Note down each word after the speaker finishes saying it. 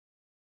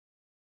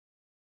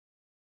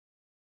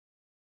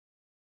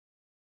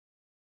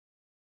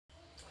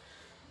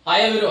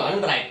Hi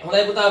everyone, right.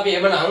 හොඳයි පුතා අපි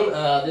එවනම්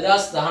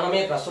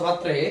 2019 ප්‍රශ්න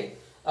පත්‍රයේ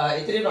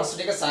ඉතිරි ප්‍රශ්න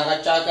ටික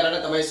සාකච්ඡා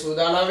කරන්න තමයි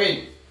සූදානම්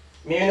වෙන්නේ.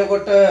 මේ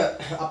වෙනකොට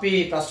අපි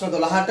ප්‍රශ්න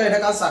 12ට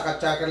එනකන්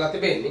සාකච්ඡා කරලා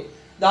තිබෙන්නේ.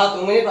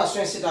 13 වෙනි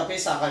ප්‍රශ්නේ සිට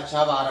අපි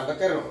සාකච්ඡාව ආරම්භ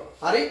කරනවා.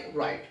 හරි?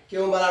 right.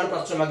 කියමු බලන්න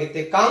ප්‍රශ්න මගෙත්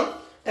එක්කන්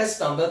test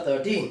number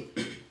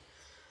 13.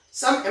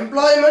 Some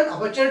employment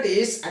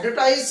opportunities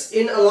advertised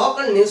in a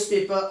local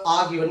newspaper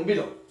are given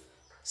below.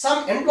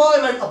 Some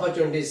employment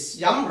opportunities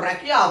යම්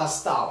රැකියා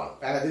අවස්ථාවන්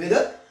පැහැදිලිද?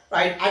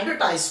 Right,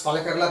 advertise පළ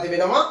කරලා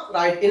තිබෙනවා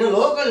right in a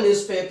local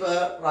newspaper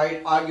right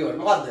argument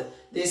මොකද්ද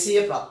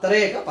දේශීය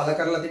පත්තරයක පළ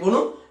කරලා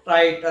තිබුණු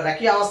right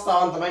රැකියා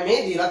අවස්ථාවන් තමයි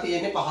මේ දීලා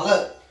තියෙන්නේ පහළ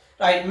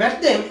right match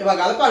them ඒවා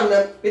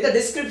ගලපන්න with the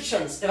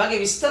descriptions ඒ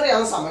වගේ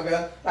විස්තරයන් සමග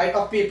right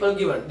of people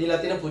given දීලා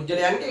තියෙන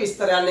පුජ්‍යලයන්ගේ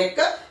විස්තරයන්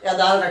එක්ක ඒ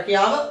අදාළ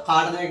රැකියාව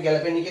කාටද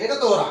ගැලපෙන්නේ කියන එක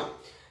තෝරන්න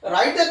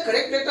write the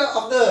correct letter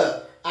of the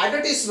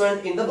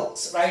advertisement in the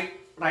box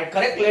right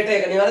correct letter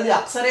එක නිවැරදි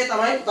අක්ෂරය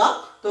තමයි පුතා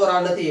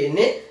තෝරන්න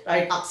තියෙන්නේ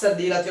right අක්ෂර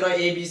දීලා තියෙනවා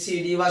A B C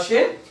D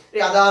වශයෙන්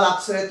ඒ අදාළ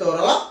අක්ෂරය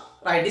තෝරලා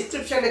right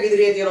description එක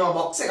ඉදිරියේ තියෙනවා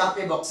box එකක්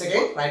ඒ box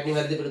එකෙන් right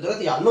නිවැරදි පිළිතුර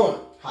තියන්න ඕන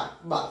හරි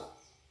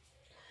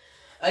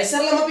බලන්න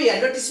ඉස්සෙල්ලාම අපි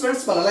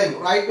advertisements බලලා ඉමු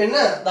right මෙන්න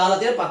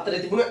දාලා තියෙන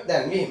පත්තරේ තිබුණ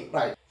දැන්වීම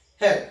right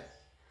here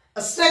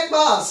a snack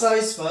bar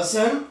service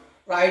person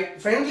right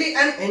friendly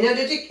and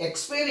energetic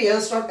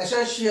experience not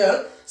essential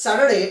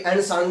Saturday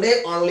and Sunday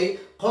only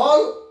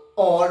call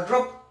or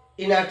drop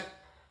in at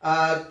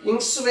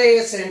Kingsway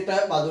Center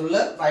Badulla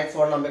right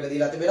phone number එක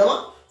දීලා තිබෙනවා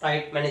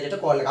right manager ට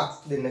call එකක්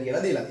දෙන්න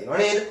කියලා දීලා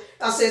තියෙනවා නේද ඊට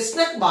පස්සේ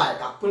snack bar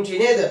එකක් පුංචි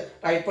නේද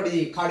right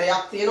පොඩි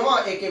කඩයක් තියෙනවා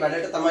ඒකේ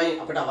වැඩට තමයි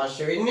අපිට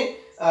අවශ්‍ය වෙන්නේ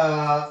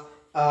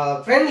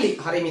friendly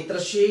හරි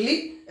මිත්‍රශීලී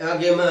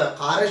එවැගේම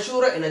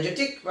කාර්යශූර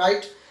energetic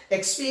right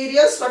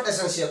experience not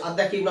essential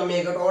අත්දැකීම් නම්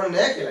මේකට ඕනේ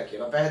නැහැ කියලා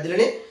කියනවා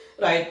පැහැදිලිනේ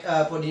right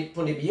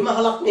පොඩි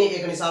බීමහලක් නේ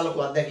ඒක නිසා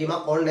ලොකු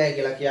අත්දැකීමක් ඕනේ නැහැ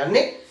කියලා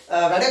කියන්නේ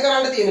වැඩ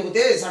කරන්න තියෙන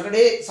පුතේ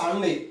Saturday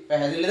Sunday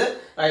පැහැදිලිද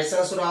right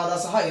සෙනසුරාදා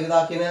සහ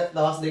ඉරිදා කියන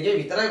දවස් දෙකේ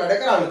විතරයි වැඩ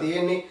කරන්න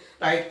තියෙන්නේ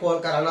right call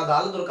කරන්න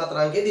දාලා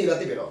දුරකථන අංකය දීලා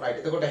තිබෙනවා right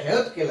එතකොට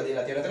help කියලා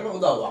දීලා තියෙන තරම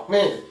උදව්වක්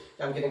නේද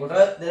යම් කෙනෙකුට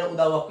දෙන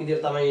උදව්වක්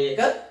විදිහට තමයි ඒක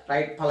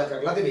right පළ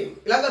කරලා තිබෙන්නේ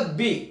ඊළඟ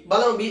B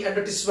බලමු B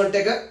advertisement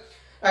එක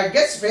right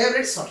guest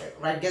favorites hotel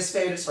right guest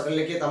favorites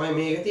hotel එකේ තමයි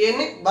මේක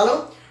තියෙන්නේ බලමු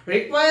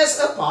requires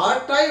a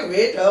part time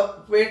waiter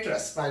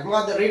waitress right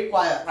මොකද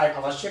require right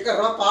අවශ්‍ය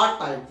කරනවා part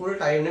time full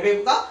time නෙවෙයි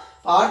පුතා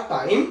part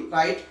time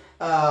right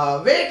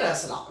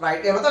waiters ලා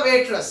right එහෙම නැත්නම්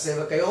waitress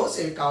සේවකයෝ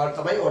සේවිකාවන්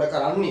තමයි ඕන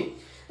කරන්නේ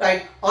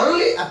right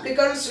only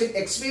applicants with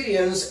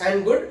experience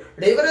and good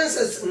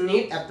references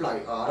need apply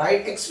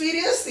right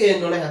experience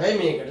තියෙන්න ඕනේ හැබැයි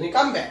මේකට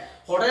නිකම් බෑ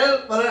hotel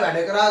වල වැඩ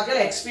කරා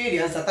කියලා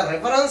experience අත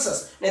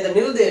references නේද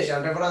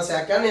නිර්දේශන reference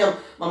එක කියන්නේ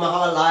මම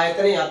අහවල්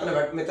ආයතනයේ අතන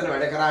මෙතන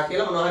වැඩ කරා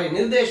කියලා මොනවා හරි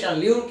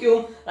නිර්දේශන ලියුම්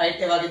කියුම්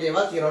right ඒ වගේ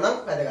දේවල් තියෙනවා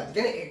නම් වැදගත්.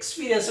 කියන්නේ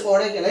experience එක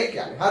ඕනේ කියලා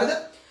කියන්නේ. හරිද?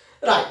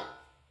 right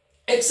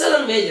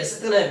excellent wages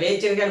එතන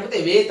wage එක කියන්නේ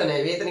පුතේ වේතනය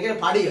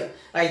කියන්නේ පඩිය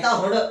right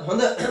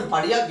හොඳ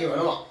පඩියක්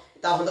ගෙවනවා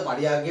හොඳ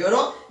පඩියක්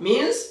ගෙවනවා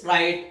means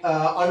right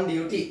on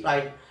duty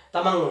right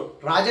තමන්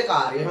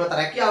රාජකාරිය එහෙම නැත්නම්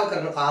රැකියාව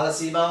කරන කාල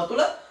සීමාව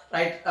තුල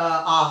right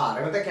ආහාර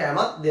එහෙම නැත්නම්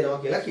කෑමක් දෙනවා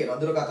කියලා කියනවා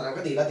දුරකථන අංක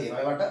දීලා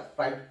තියෙනවා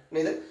ඒවට right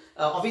නේද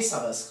office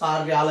hours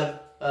කාර්යාල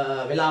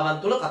වේලාවන්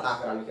තුල කතා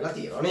කරන්න කියලා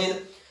තියෙනවා නේද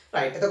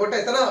right එතකොට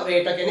එතන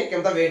waiter කෙනෙක්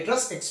එහෙම නැත්නම්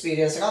waitress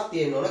experience එකක්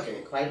තියෙන්න ඕන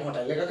කෙනෙක් right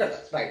hotel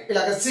එකකට right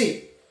ඊළඟ C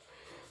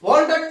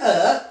wanted a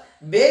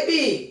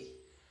baby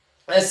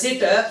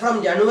sitter from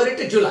January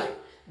to July.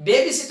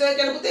 Baby sitter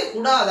කියන්නේ පුතේ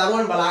කුඩා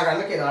දරුවන් බලා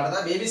ගන්න කෙනාට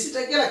තමයි baby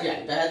sitter කියලා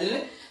කියන්නේ.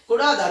 පැහැදිලිනේ?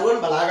 කුඩා දරුවන්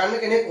බලා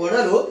ගන්න කෙනෙක්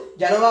ඕනලු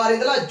ජනවාරි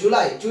ඉඳලා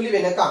ජූලි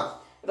වෙනකම්.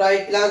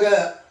 right ඊළඟ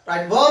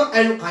right warm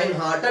and kind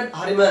hearted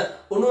හරිම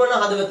උණුවන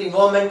හදවතින්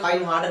warm and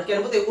kind hearted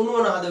කියන්නේ පුතේ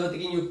උණුවන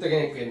හදවතකින් යුක්ත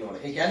කෙනෙක් වෙන්න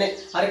ඕනේ. ඒ කියන්නේ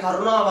හරි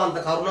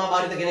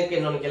කරුණාභාරිත කෙනෙක්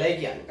වෙන්න ඕනේ කියලායි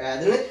කියන්නේ.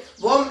 පැහැදිලිනේ?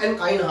 warm and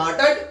kind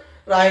hearted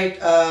right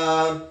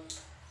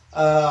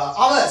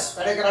hours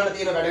වැඩ කරන්න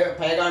තියෙන වැඩ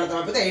පැය ගන්න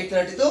තමයි පුතේ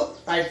 8:30 to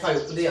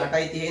 5 උදේ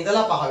 8:30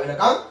 ඉඳලා 5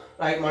 වෙනකම්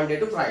right Monday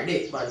to Friday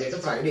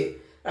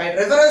right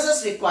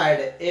references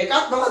required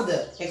ඒකත් මොකද්ද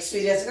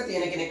experience එක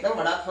තියෙන කෙනෙක් නම්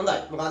වඩාත් හොඳයි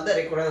මොකද්ද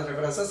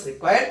references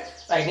required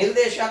right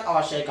නිර්දේශයක්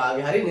අවශ්‍යයි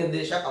කාගේ හරි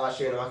නිර්දේශයක්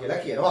අවශ්‍ය වෙනවා කියලා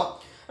කියනවා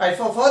right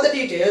for further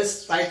details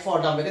right for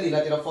number එක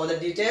දීලා තියෙනවා further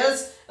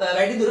details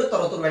වැඩිදුර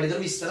තොරතුරු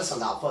වැඩිදුර විස්තර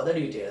සඳහා further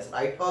details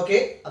right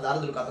okay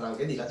අදාළ දුරකථන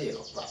අංකය දීලා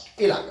තියෙනවා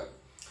right ඊළඟ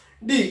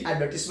D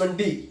advertisement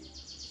D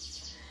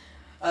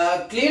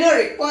cleaner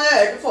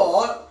required for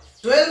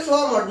 12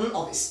 floor modern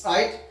office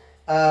right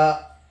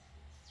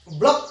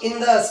block in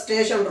the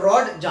station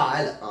road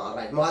jail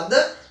right මොකද්ද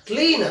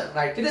cleaner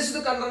right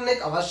පිරිසිදු කරන්නෙක්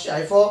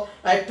අවශ්‍යයි for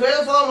right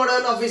 12 floor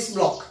modern office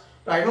block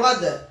right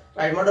මොකද්ද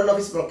right modern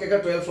office block එක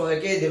 12 floor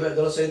එකේ 12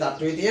 වෙනි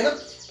තට්ටුවේ තියෙන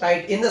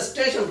right in the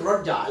station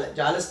road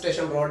jail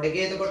station road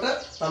එකේ එතකොට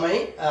තමයි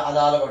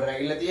අදාළ කොට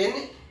නැගිලා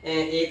තියෙන්නේ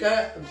ඒක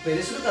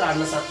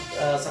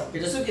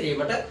පිරිසිදු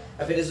කිරීමට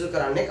පිරිසිදු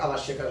කරන්නෙක්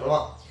අවශ්‍ය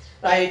කරනවා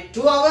right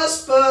 2 hours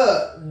per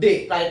day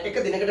right එක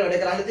දිනකට වැඩ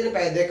කරන්න තියෙන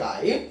පැය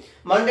දෙකයි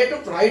Monday to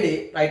Friday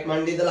right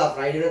Monday ඉඳලා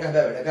Friday වෙනකම්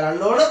හැබැයි වැඩ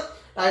කරන්න ඕන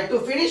right to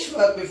finish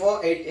work before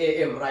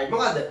 8 am right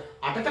මොකද්ද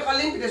 8ට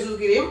කලින් පිටසුදු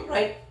කිරීම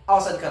right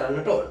අවසන්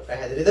කරන්නට ඕන.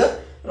 පැහැදිලිද?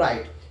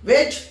 right.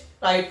 wage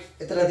right.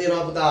 එතන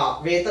තියෙනවා පුතා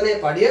වේතනයේ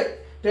පඩිය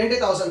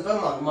 20,000 per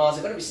month.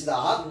 මාසෙකට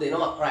 20,000ක්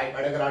දෙනවා. right.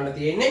 වැඩ කරන්න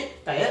තියෙන්නේ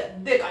පැය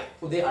 2යි.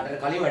 උදේ 8ට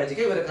කලින් වැඩ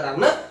ටික ඉවර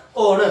කරන්න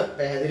ඕන.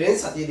 පැහැදිලිද?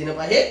 සතිය දින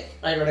 5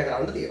 right වැඩ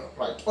කරන්න තියෙනවා.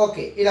 right.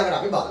 okay. ඊළඟට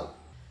අපි බලමු.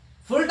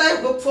 Full time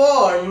cook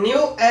for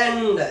new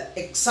and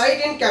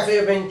exciting cafe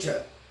venture.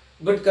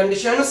 Good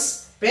conditions,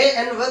 pay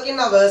and working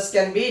hours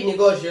can be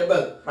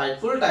negotiable. Right,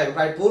 full time,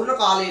 right, පූර්ණ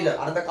කාලීන,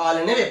 අර්ධ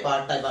කාලීන නෙවෙයි,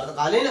 part time, අර්ධ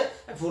කාලීන,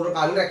 පූර්ණ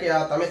කාලීන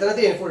රැකියාව තමයි මෙතන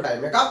තියෙන full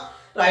time එකක්.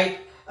 Right,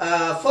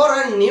 for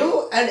a new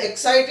and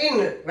exciting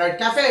right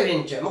cafe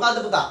venture. මොකද්ද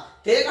පුතා?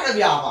 තේකඩ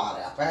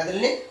ව්‍යාපාරයක්.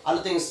 පැහැදිලිනේ?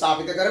 අලුතින්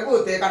ස්ථාපිත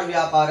කරපු තේකඩ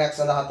ව්‍යාපාරයක්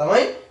සඳහා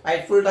තමයි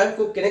right full time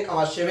cook කෙනෙක්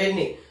අවශ්‍ය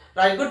වෙන්නේ.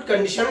 right good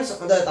conditions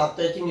හොඳ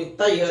තත්ත්වයකින්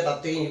යුක්තයි ඉහළ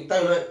තත්ත්වයකින්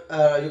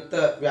යුක්ත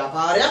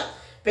ව්‍යාපාරයක්.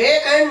 pay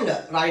and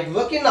right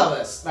working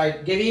hours right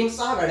ගෙවීම්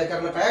සහ වැඩ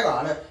කරන පැය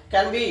ගාන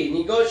can be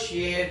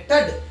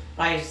negotiated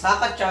right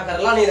සාකච්ඡා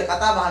කරලා නේද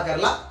කතා බහ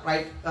කරලා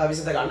right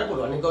විසඳ ගන්න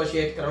පුළුවන්.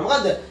 negotiate කරන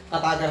මොකද්ද?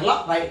 කතා කරලා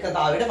right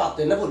කතාවටපත්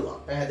වෙන්න පුළුවන්.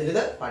 පැහැදිලිද?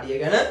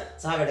 පඩිය ගැන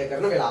සහ වැඩ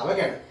කරන වෙලාව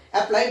ගැන.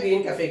 apply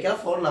green cafe කියලා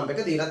ෆෝන් නම්බර්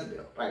එක දීලා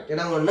තිබෙනවා. right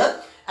එහෙනම් ඔන්න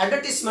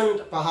advertisement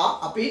පහ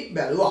අපි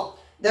බැලුවා.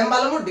 දැන්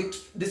බලමු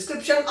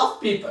description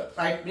of people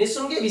right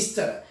මිනිස්සුන්ගේ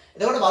විස්තර.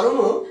 එතකොට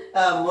බලමු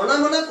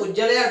මොන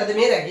පුජ්‍යලයටද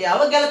මේ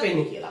රැකියාව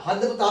ගැලපෙන්නේ කියලා.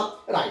 හරිද පුතා?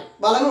 right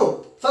බලමු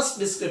first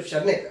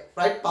description එක.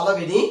 right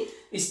පළවෙනි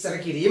විස්තර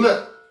කිරීම.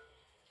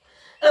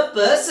 a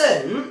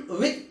person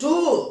with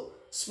two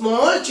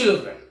small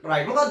children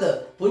right මොකද්ද?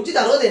 පුංචි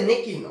දරුවෝ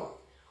දෙන්නෙක් ඉන්නවා.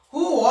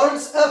 who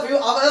wants a few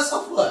hours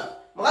of work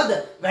මොකද්ද?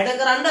 වැඩ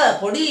කරන්න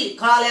පොඩි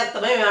කාලයක්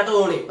තමයි මෙයාට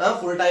ඕනේ.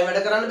 full time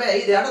වැඩ කරන්න බෑ.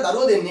 ඒ දෙයාට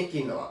දරුවෝ දෙන්නෙක්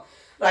ඉන්නවා.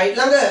 right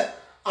ළඟ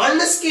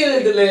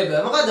unskilled labor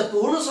මොකද්ද?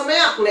 පුහුණු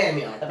ශ්‍රමයක් නෑ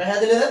මෙයාට.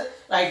 පැහැදිලිද?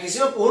 right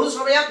කිසිම පුහුණු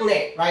ශ්‍රමයක්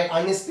නෑ. right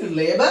unskilled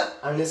labor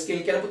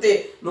unskilled කියන පුතේ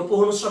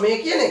නොපුහුණු ශ්‍රමය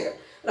කියන එක.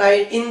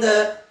 right in the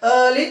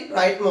early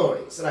right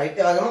mornings right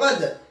ඒ වගේ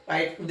මොකද්ද?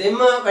 right උදෙන්ම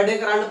වැඩ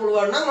කරන්න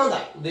පුළුවන් නම්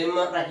හොඳයි. උදෙන්ම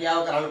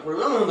රැකියාව කරන්න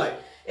පුළුවන් නම් හොඳයි.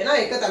 එහෙනම්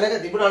එක තැනක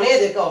තිබුණා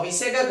නේද? එක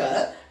ඔෆිස් එකක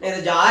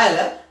නේද ජායල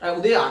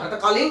උදේ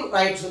 8ට කලින්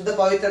right සුද්ධ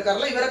පවිත්‍ර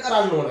කරලා ඉවර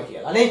කරන්න ඕන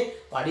කියලා නේ.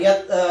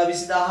 පඩියත්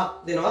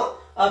 20000ක් දෙනවා.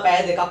 පැය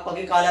දෙකක්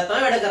වගේ කාලයක්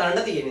තමයි වැඩ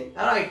කරන්න තියෙන්නේ.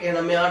 right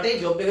එහෙනම් මෙයාට ඒ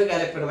ජොබ් එක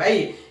ගැලපෙනවා.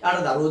 ඇයි?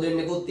 එයාට දරුවෝ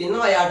දෙන්නෙකුත්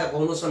ඉන්නවා. එයාට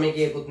පුහුණු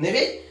ශ්‍රමිකයෙකුත්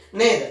නෙවෙයි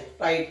නේද?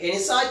 right ඒ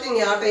නිසා ඉතින්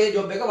එයාට ඒ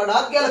ජොබ් එක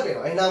වඩාත්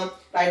ගැලපෙනවා. එහෙනම්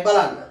right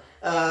බලන්න.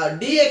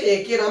 D එකේ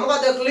කියන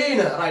මොකද?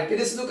 cleaner right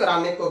පිරිසිදු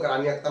කරන්නෙක්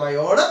කරන්නේක් තමයි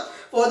ඕන.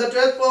 for the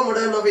 12th floor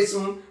modern office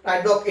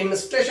right block in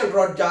station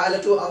road ජායල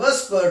 2 hours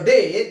per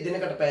day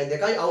දිනකට පැය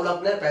දෙකයි අවුලක්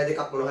නැහැ. පැය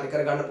දෙකක් මොන හරි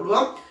කරගන්න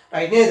පුළුවන්.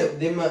 right නේද?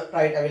 දෙන්න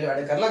right ඇවිල්ලා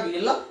වැඩ කරලා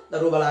ගිහිල්ලා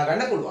දරුවෝ බලා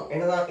ගන්න පුළුවන්.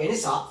 එහෙනම් ඒ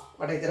නිසා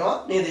මට හිතෙනවා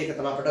නේද ඒක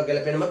තමයි අපට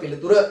ගැලපෙනම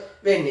පිළිතුර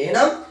වෙන්නේ.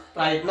 එහෙනම්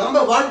right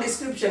number 1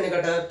 description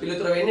එකට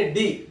පිළිතුර වෙන්නේ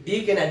D.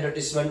 D කියන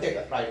advertisement එක.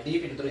 right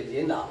D පිළිතුර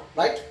ඉදිරියෙන් දාමු.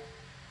 right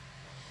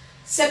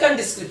second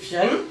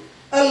description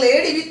a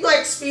lady with no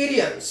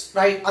experience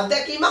right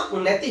අධ්‍යක්ීමක්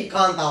නැති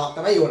කාන්තාවක්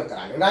තමයි ඕන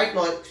කරන්නේ. right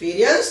no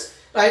experience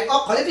right or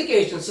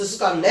qualifications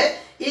සුසුකන්නේ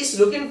is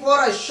looking for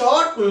a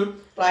short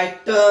right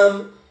term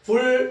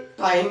full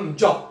time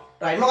job.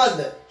 right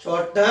මොකද්ද?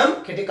 short term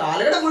කෙටි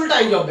කාලයකට full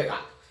time job එකක්.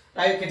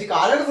 right කෙටි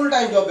කාලයකට full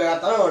time job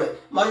එකක් තමයි ඕනේ.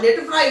 Monday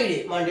to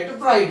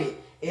Friday.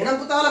 එහෙනම්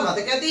පුතාලා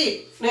මතක ඇති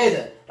නේද?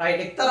 right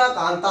එක්තරා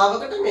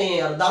කාන්තාවකට මේ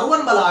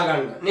දරුවන් බලා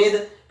ගන්න නේද?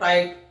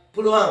 right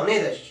පුළුවන්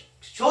නේද?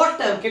 short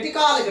term කෙටි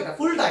කාලයකට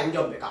full time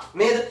job එකක්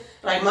නේද?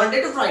 right Monday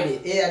to Friday.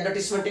 A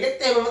advertisement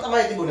එකෙත් එහෙමම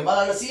තමයි තිබුණේ.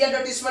 බලන්න C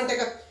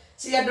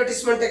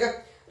advertisement එක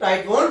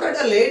right wanted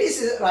a lady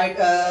right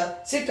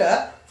sitter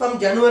from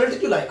January to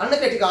July. අන්න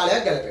කෙටි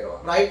කාලයක් ගැලපෙනවා.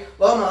 right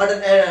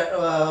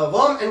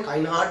warm and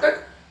kind hearted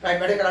right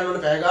වැඩ කරන්න ඕන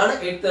පැය ගාන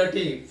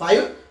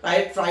 8:35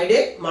 right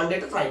Friday Monday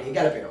to Friday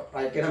ගැලපෙනවා.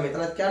 right එහෙනම්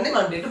මෙතනත් කියන්නේ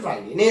Monday to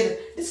Friday නේද?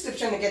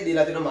 description එකේ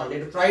දීලා තියෙනවා Monday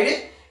to Friday.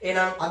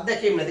 එහෙනම්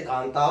අත්දැකීම් නැති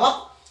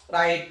කාන්තාවක්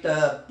right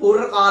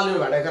පූර්ණ කාලීන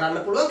වැඩ කරන්න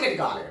පුළුවන් කෙටි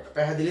කාලයකට.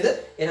 පැහැදිලිද?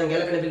 එහෙනම්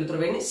ගැලපෙන පිළිතුර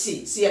වෙන්නේ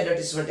C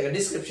advertisement එක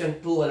description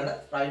 2 වලට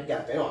right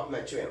ගැලපෙනවා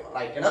match වෙනවා.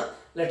 right එහෙනම්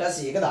let us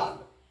see එක දාන්න.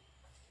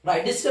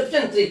 right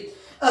description 3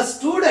 a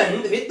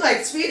student with no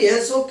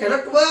experience who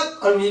cannot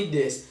work on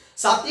weekdays.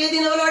 සතියේ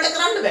දිනවල වැඩ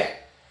කරන්න බෑ.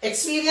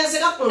 experience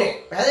එකක් උනේ.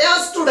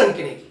 පැහැදිලිව ස්ටුඩන්ට්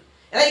කෙනෙක්.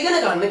 එයා ඉගෙන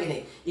ගන්න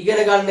කෙනෙක්.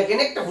 ඉගෙන ගන්න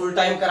කෙනෙක්ට full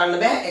time කරන්න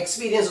බෑ.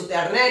 experience උත්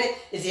එයාට නෑනේ.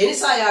 ඒ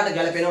නිසා එයාට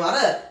ගැලපෙනවා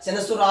අර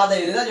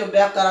සෙනසුරාදා ඉරිදා ජොබ්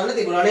එකක් කරන්න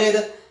තිබුණා නේද?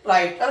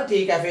 right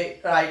tea cafe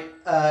right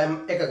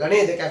එකක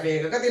නේද? cafe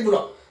එකක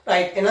තිබුණා.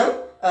 right එහෙනම්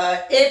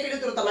ඒ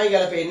පිළිතුර තමයි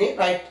ගැලපෙන්නේ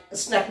right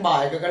snack bar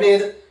එකක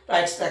නේද?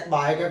 right snack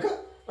bar එකක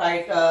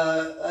right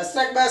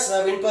snack bar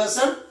serving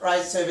person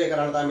right survey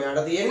කරන්න තමයි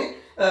එයාට තියෙන්නේ.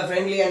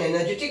 friendly and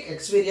energetic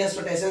experience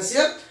not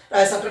essential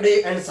right Saturday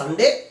and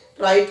Sunday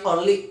right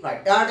only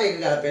right එයාට ඒක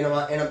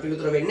ගැලපෙනවා. එහෙනම්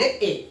පිළිතුර වෙන්නේ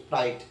A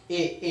right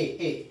A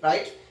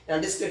right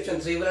එහෙනම්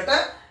description 3 වලට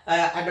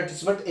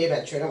advertisement A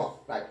match වෙනවා.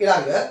 right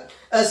ඊළඟ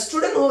a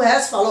student who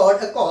has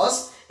followed a course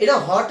in a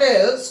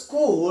hotel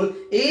school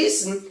is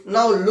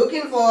now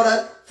looking for a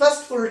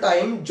first full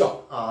time job.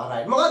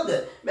 right මොකද්ද?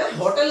 මෙයා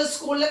hotel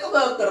school එක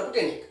work කරපු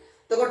කෙනෙක්.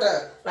 එතකොට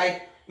right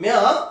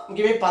මෙයා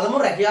මේ පළමු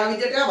රැකියාව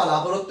විදියට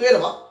බලාපොරොත්තු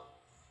වෙනවා.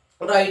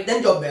 right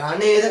then job එක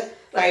නේද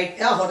right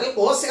එයා hotel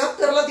course එකක්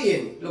කරලා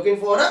තියෙන්නේ looking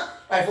for a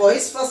right for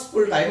his first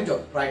full time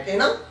job right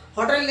එහෙනම්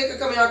hotel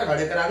එකක මෙයාට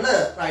වැඩ කරන්න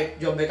right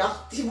job එකක්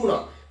තිබුණා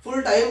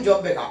full time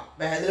job එකක්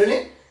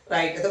පැහැදිලිනේ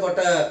right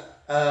එතකොට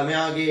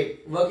මෙයාගේ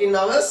working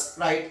hours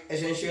right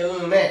essential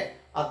නෑ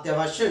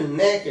අත්‍යවශ්‍ය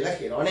නෑ කියලා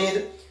කියනවා නේද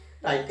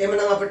right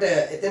එhmenan අපිට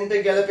එතෙන්ට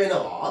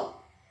ගැලපෙනවා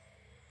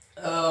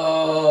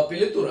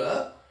පිළිතුර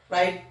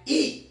right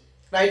E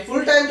right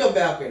full time job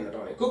එකක් වෙන්නට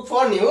ඕනේ cook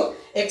for new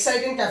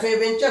exciting cafe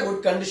venture good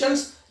conditions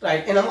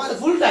right එහෙනම් අද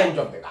full time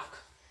job එකක්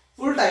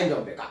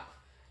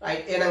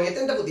right එහෙනම්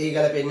එතෙන්ට පුතේ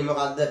ගැලපෙන්නේ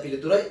මොකද්ද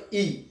පිළිතුර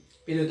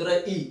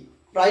E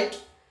right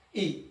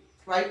E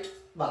right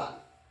බලන්න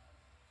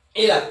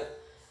ඊළඟ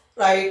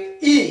right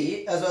E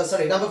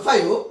sorry number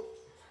 5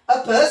 a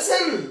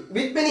person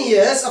with many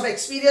years of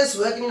experience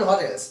working in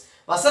hotels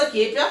වසර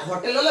කීපයක්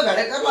hotel වල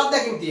වැඩ කරලා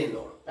අත්දැකීම් තියෙන්න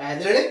ඕන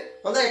පැහැදිලිනේ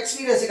හොඳ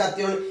experience එකක්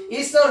තියෙන්න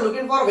is now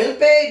looking for well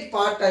paid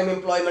part time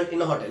employment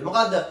in a hotel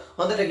මොකද්ද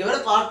හොඳට ගෙවන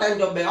part time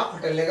job එකක්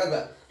hotel එකක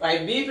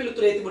right B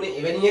පිළිතුරේ තිබුණේ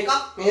එවැනි එකක්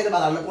මේක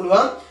බලන්න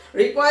පුළුවන්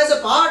requires a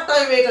part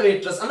time waiter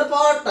waitress and a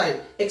part time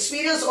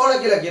experience ඕන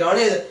කියලා කියනවා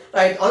නේද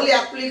right only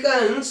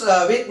applicants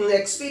with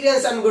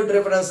experience and good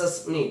references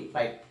need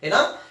right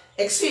එහෙනම්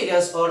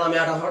experience ඕන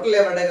මෙයාට hotel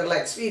එකේ වැඩ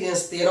කරලා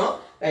experience තියෙනවා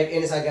right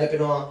ඒ නිසා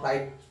ගැලපෙනවා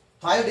right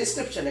file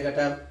description එකට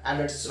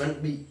advertisement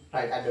B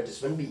right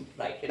advertisement B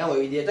right එහෙනම් ඔය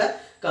විදිහට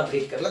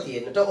complete කරලා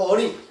තියෙන්නට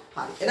ඕනි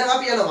හරි එහෙනම්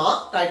අපි යනවා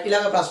right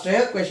ඊළඟ ප්‍රශ්නය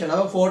question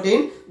number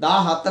 14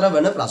 14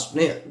 වෙනි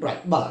ප්‍රශ්නය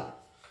right බලන්න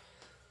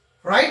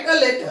write a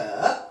letter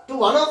to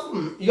one of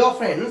your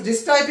friends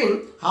describing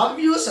how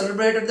you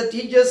celebrated the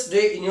teachers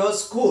day in your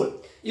school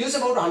use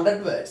about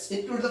 100 words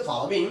include the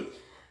following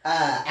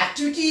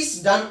activities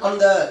done on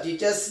the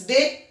teachers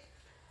day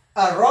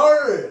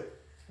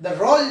the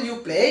role you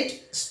played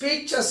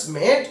speeches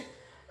made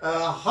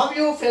how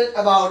you felt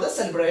about the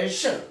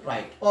celebration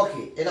right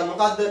okay එහෙනම්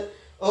මොකද්ද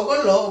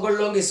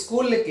ඔයගොල්ලෝගේ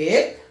school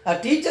එකේ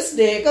teachers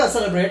day එක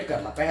celebrate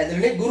කරලා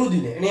පැහැදිලිනේ ගුරු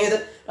දිනේ නේද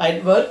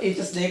right world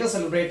teachers day එක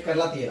celebrate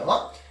කරලා තියෙනවා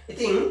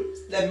ඉතින්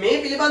දැන් මේ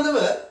පිළිබඳව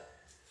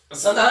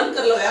සඳහන්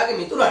කරලා ඔයාගේ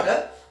මිතුරට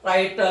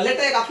right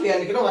letter එකක්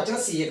ලියන්න කියන වචන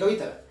 100ක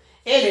විතර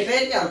ඒ letter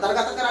එකේ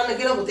අන්තර්ගත කරන්න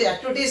කියන පුතේ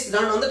activities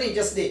done on the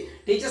teachers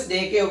day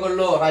එකේ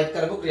ඔයගොල්ලෝ right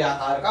කරපු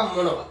ක්‍රියාකාරකම්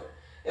මොනවද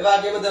ඒ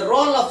වගේම the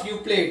role of you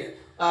played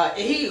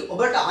එහි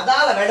ඔබට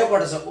අදාළ වැඩ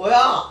කොටස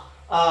ඔයා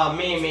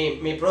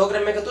මේ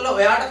ප්‍රෝග්‍රෑම් එක තුල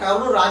ඔයාට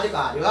කරුණු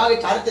රාජකාරිය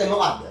ඔයාගේ චරිතය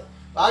මොකක්ද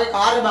ඔයාගේ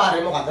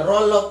කාර්යභාරය මොකක්ද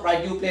role of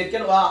right you played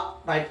කියනවා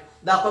right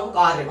දක්වපු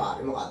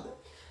කාර්යභාරය මොකක්ද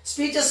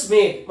speeches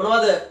made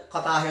මොනවද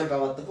කතා හැම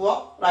පැවැත්වුවා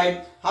right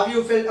how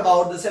you felt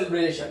about the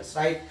celebrations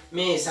right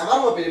මේ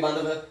සමරම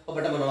පිළිබඳව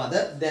ඔබට මොනවද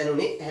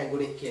දැනුනේ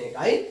හැඟුනේ කියන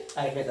එකයි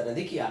right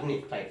මෙතනදී කියන්නේ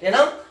right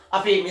එහෙනම්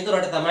අපි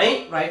මෙතනට තමයි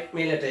right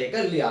මේ letter එක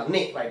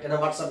ලියන්නේ right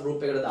එහෙනම් WhatsApp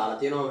group එකට දාලා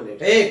තියෙනවා මේ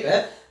letter එක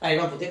right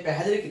මම පුතේ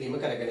පැහැදිලි කිරීම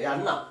කරගෙන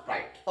යන්න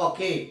right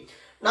okay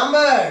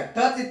number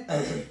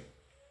 30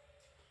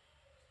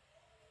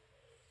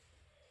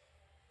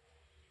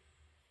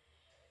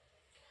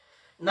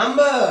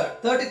 Number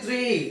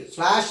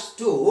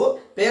 33/2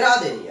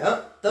 Peradeniya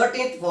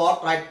 13th for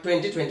right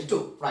 2022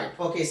 right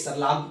okay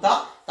සරලම්තා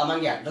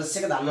තමන්ගේ ඇඩ්‍රස්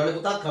එක දන්නවනේ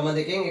පුතා ක්‍රම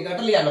දෙකෙන්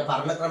එකට ලියන්න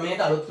පරණ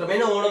ක්‍රමයට අලුත්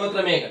ක්‍රමයට ඕනම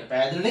ක්‍රමයකට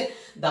පැහැදිලිනේ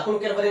දකුණු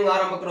කෙළවරෙන්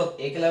ආරම්භ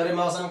කරොත් ඒ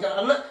කෙළවරෙන් අවසන්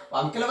කරන්න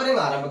වම්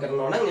කෙළවරෙන් ආරම්භ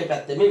කරනවා නම් මේ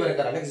පැත්තෙම ඉවර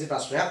කරන්න කිසි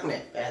ප්‍රශ්නයක්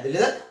නැහැ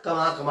පැහැදිලිද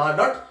කමා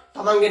dot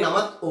තමන්ගේ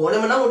නමත්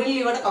ඕනම නම් උඩින්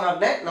ලියවට කමක්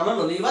නැහැ නම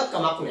නොලියවත්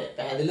කමක් නැහැ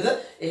පැහැදිලිද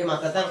එහෙම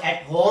නැත්නම්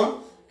at home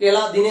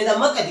කියලා දිනේ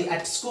දැම්මත් ඇති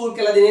at school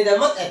කියලා දිනේ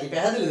දැම්මත් ඇති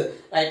පැහැදිලිද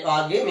right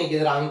වාගේ මේ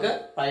ගෙදර අංක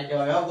right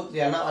ඒවා පුත්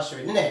ලියන්න අවශ්‍ය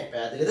වෙන්නේ නැහැ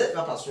පැහැදිලිද ඒක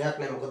ප්‍රශ්නයක්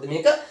නැහැ මොකද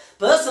මේක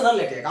personal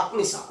letter එකක්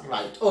නිසා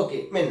right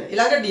okay මෙන්න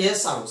ඊළඟ dear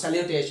son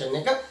salutation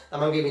එක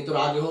තමන්ගේ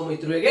මිතුරාගේ හෝ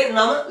මිතුරෙගේ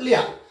නම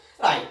ලියන්න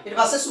right ඊට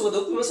පස්සේ සුබ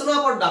දුක්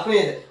විමසනවා පොඩ්ඩක්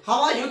නේද how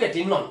are you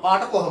getting on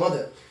පාට කොහමද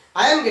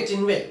I am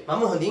getting well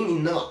මම හොඳින්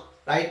ඉන්නවා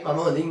right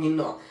මම හොඳින්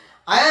ඉන්නවා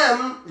I am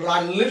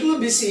a little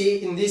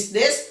busy in these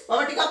days.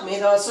 මම ටිකක් මේ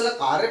දවස්වල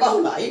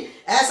කාර්යබහුලයි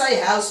as I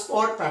have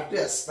sport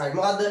practice. right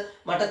මොකද්ද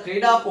මට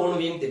ක්‍රීඩා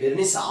පුහුණු වීම තිබෙන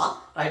නිසා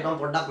right මම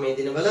පොඩ්ඩක් මේ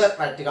දිනවල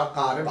right ටිකක්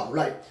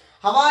කාර්යබහුලයි.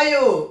 How are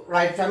you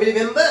right family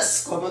members?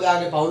 කොහොමද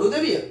ආගේ පවුල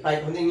උදවිය?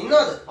 right හොඳින්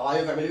ඉන්නවද? How are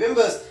you family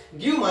members?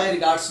 Give my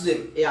regards to them.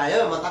 ඒ අය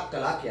මතක්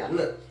කළා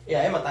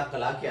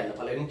කියන්න.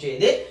 පළවෙනි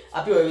ඡේදේ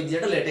අපි ওই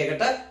විදිහට letter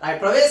එකට right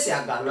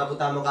ප්‍රවේශයක් ගන්නවා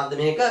පුතා මොකද්ද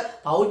මේක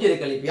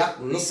පෞද්ගලික ලිපියක්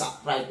නිසා.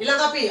 right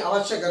ඊළඟ අපි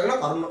අවශ්‍ය කරන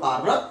කරුණු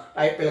කාරණා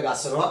right පෙළ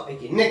ගස්සනවා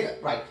එකින් එක.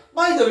 right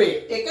by the way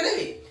ඒක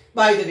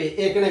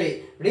නෙවෙයි.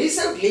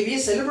 Recently we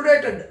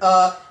celebrated a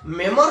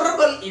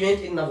memorable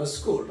event in our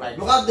school. right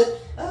මොකද්ද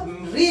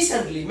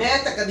recently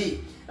මෑතකදී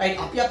right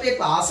අපි අපේ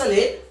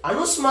පාසලේ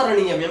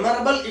අනුස්මරණීය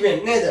memorable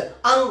event නේද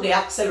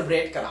අංගයක්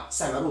celebrate කරා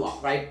සමරුවා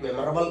right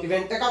memorable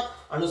event එකක්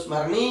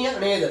අනුස්මරණීය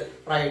නේද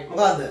right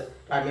මොකද්ද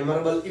right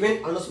memorable event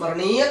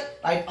අනුස්මරණීය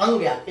right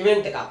අංගයක්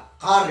event එකක්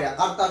කාර්යයක්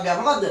කර්තව්‍යයක්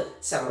මොකද්ද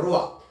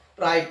සමරුවා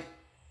right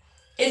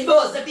it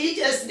was the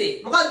teachers day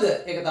මොකද්ද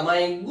ඒක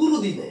තමයි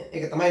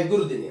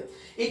ගුරු දිනය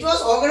it was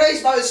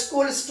organized by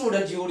school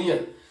student union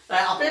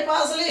අපේ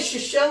පාසලේ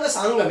ශිෂ්‍යාංග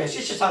සංගමය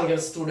ශිෂ්‍ය සංගම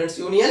ස්ටුඩන්ට්ස්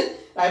යුනියන්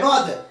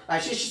මොකද්ද?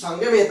 ශිෂ්‍ය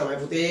සංගමය තමයි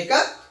පුතේ ඒක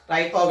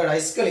right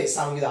organize කළේ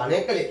සංවිධානය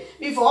කළේ.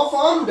 We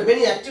performed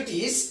many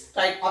activities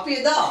right අපි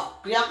එදා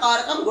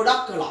ක්‍රියාකාරකම්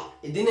ගොඩක් කළා.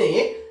 ඒ දිනේ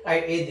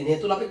right ඒ දිනේ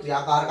තුල අපි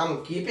ක්‍රියාකාරකම්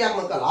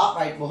කීපයක්ම කළා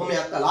right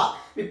බොහොමයක් කළා.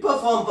 We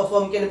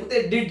perform කියන්නේ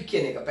පුතේ did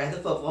කියන එක.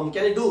 පැහැදිලි perform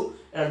කියන්නේ do.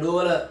 do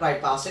වල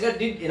right past එක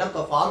did එනම්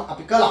perform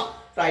අපි කළා.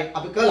 right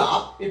අපි කළා.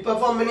 We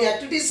perform many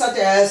activities such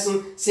as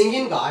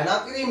singing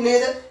ගායනා කිරීම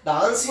නේද?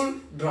 dancing,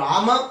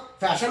 drama,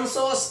 fashion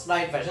shows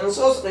right fashion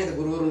shows නේද?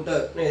 ගුරුවරුන්ට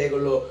නේද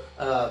ඒගොල්ලෝ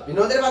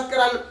විනෝදයටපත්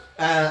කරන්නේ.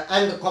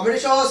 And comedy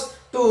shows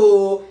to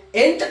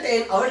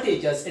entertain our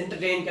teachers.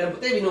 Entertain කරන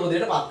පුතේ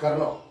විනෝදයටපත්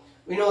කරනවා.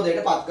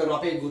 විනෝදයටපත් කරනවා.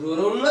 අපේ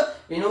ගුරුවරුන්ව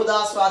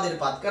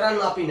විනෝදාස්වාදයටපත්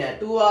කරන්න අපි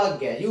නැටුවා,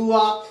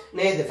 ගැයුවා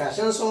නේද?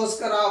 fashion shows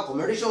කරා,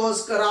 comedy shows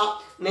කරා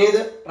නේද?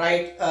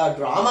 right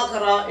drama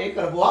කරා ඒ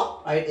කරපුවා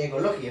right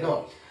ඒගොල්ලෝ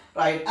කියනවා.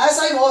 right as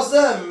I was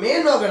the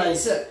main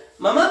organizer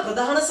මම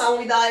ප්‍රධාන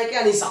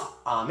සංවිධායකයා නිසා.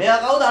 මෙයා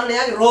කවුද? අන්න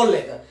එයාගේ රෝල්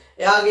එක.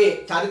 එයාගේ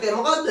චරිතය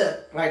මොකද්ද?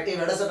 right මේ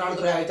වැඩසටහන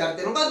තුළ එයාගේ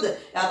චරිතය මොකද්ද?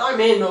 එයා තමයි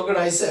main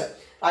organizer.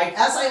 right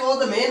as I was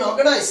the main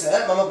organizer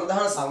මම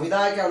ප්‍රධාන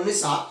සංවිධායකයා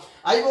නිසා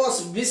I was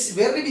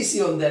very busy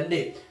on that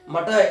day.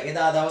 මට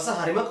එදා දවස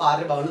හරිම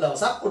කාර්යබහුල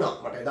දවසක් වුණා.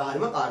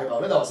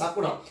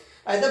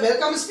 The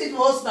welcome speech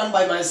was done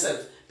by myself.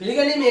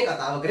 පිළිගැනීමේ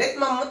කතාව කරෙත්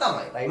මම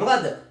තමයි. right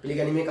මොකද්ද?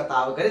 පිළිගැනීමේ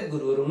කතාව කරෙත්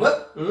ගුරුවරුන්ව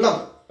නම.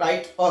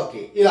 right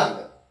okay ඊළඟ.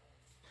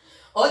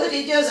 All the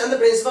teachers and the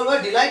principal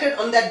were delighted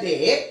on that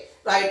day.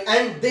 Right,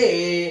 and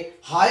they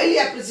highly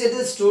appreciated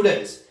the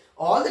students.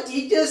 All the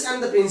teachers and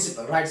the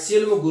principal, right,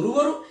 සියලුම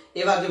ගුරුවරු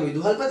ඒ වගේම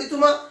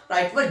විදුහල්පතිතුමා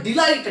right were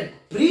delighted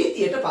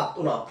ප්‍රීතියටපත්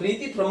වුණා.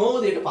 ප්‍රීති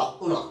ප්‍රමෝදයටපත්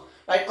වුණා.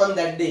 right on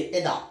that day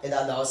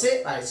එදා දවසේ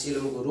right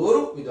සියලුම ගුරුවරු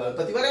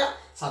විදුහල්පතිවරයා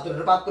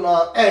සතුටටපත් වුණා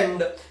and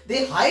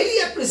they highly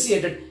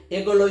appreciated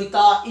ඒගොල්ලෝ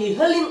ඉතා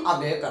ඉහළින්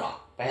අගය කරා.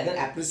 පැහැදිලි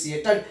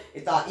appreciated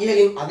ඉතා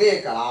ඉහළින් අගය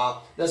කරා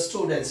the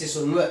students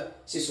සිසුන්ව.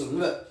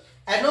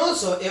 And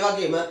also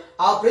evagema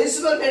our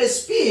principal made a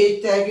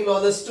speech thanking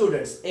all the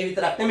students. ඒ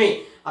විතරක් නෙමෙයි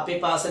අපේ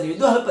පාසලේ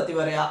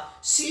විදුහල්පතිවරයා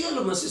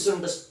සියලුම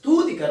සිසුන්ට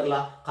ස්තුති කරලා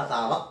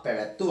කතාවක්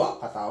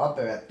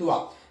පැවැත්තුවා.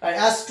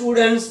 As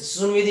students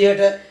සිසුන්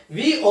විදියට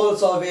we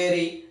also were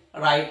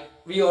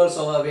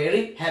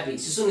very happy.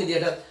 සිසුන්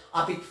විදියට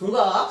අපි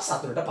හුඟක්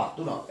සතුටටපත්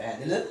වුණා.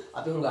 පැහැදිලිද?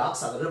 අපි හුඟක්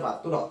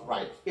සතුටටපත් වුණා.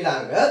 right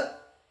ඊළඟ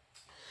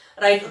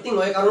right ඉතින්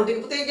ඔය කරුණු ටික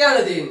පුතේ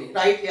කියන්න තියෙන්නේ.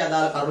 right ඒ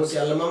අදාළ කරුණු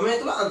සියල්ල මම මේ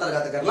තුල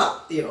අන්තර්ගත කරලා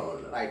තියෙනවා.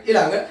 right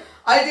ඊළඟ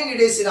I think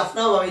it is enough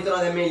now. මම හිතනවා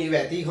දැන් මේ ලියුව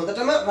ඇති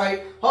හොඳටම right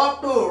hope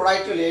to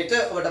write you later.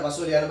 ඔබට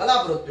පසුව ලියන්න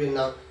බලාපොරොත්තු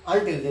වෙනවා.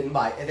 until then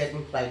bye. එතෙක්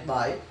right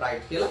bye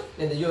right කියලා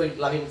නේද your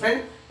loving friend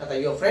නැත්නම්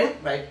your friend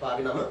right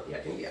පාගේ නම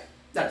යටින් ලියන්න.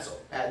 that's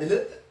all.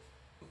 පැහැදිලිද?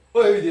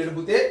 ඔය විදිහට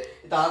පුතේ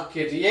ඉතා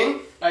කෙටියෙන්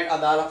right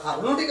අදාළ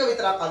කරුණු ටික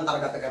විතරක්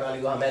අන්තර්ගත කරලා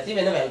ලියුවාම ඇති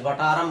වෙන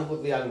වැල්වටාරම් මුකුත්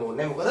ලියන්න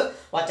ඕනේ නැහැ. මොකද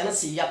වචන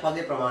 100ක්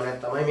වගේ ප්‍රමාණයක්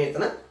තමයි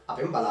මෙතන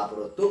අපෙන්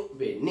බලාපොරොත්තු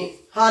වෙන්නේ.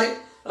 හරි.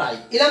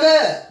 right. ඊළඟ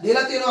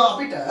දීලා තියෙනවා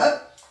අපිට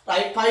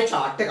right pie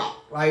chart එක.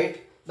 right.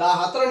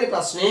 14 වෙනි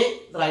ප්‍රශ්නේ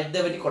right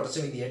දෙවෙනි කොටස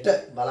විදියට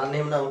බලන්න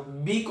එහෙනම්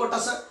B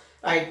කොටස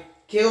right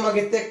කියව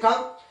මගෙත් එක්ක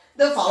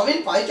the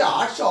following pie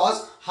chart shows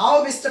how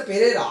Mr.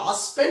 Pereira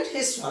spent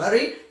his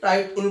salary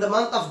right in the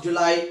month of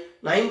July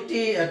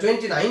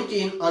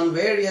 2019 on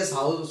various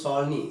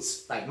household needs.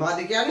 right මොකද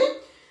කියන්නේ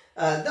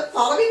the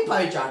following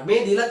pie chart මේ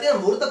දීලා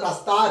තියෙන වෘත්ත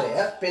ප්‍රස්තාරය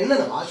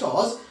පෙන්නනවා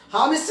shows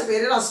how Mr.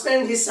 Pereira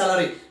spent his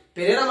salary.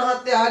 Pereira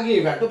මහත්තයාගේ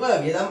වැටුප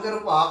වියදම්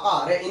කරපු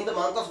ආකාරය in the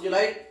month of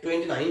July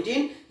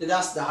 2019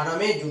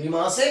 2019 ජූලි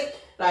මාසේ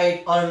right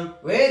on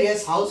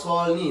various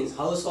household needs.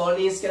 household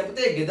needs කියන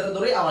පුතේ ගෙදර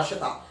දොරේ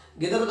අවශ්‍යතා.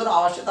 ගෙදර දොර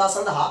අවශ්‍යතා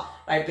සඳහා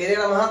right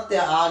Pereira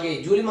මහත්තයාගේ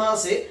ජූලි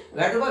මාසේ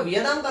වැටුප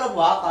වියදම් කරපු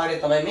ආකාරය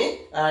තමයි මේ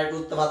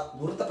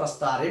වෘත්ත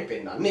ප්‍රස්තාරයෙන්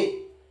පෙන්නන්නේ.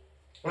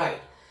 right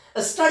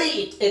study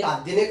it ඒක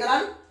අධ්‍යයනය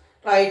කරන්න.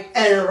 right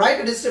and write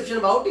a description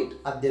about it.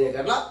 අධ්‍යයනය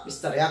කරලා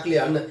විස්තරයක්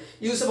ලියන්න.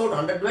 use about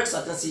 100 words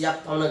වචන 100ක්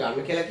පමණ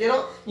ගන්න කියලා කියනවා.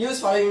 use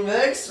following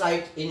words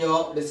right in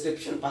your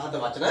description. පහත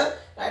වචන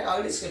right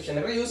ඔය description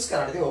එක use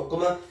කරන්න. ඉතින්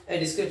ඔක්කොම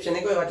description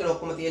එකේ ඔය වචන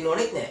ඔක්කොම තියෙන්න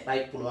ඕනෙත් නෑ.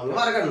 right පුළුවන්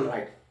ඒවා අරගන්න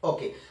right.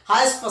 okay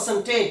highest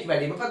percentage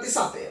වැඩිම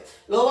ප්‍රතිශතය.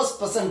 lowest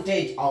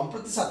percentage අවම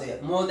ප්‍රතිශතය.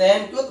 more than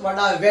කුත්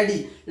වඩා වැඩි.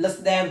 less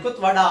than කුත්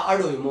වඩා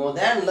අඩුයි. more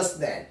than less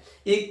than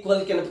equal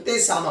කියන පුතේ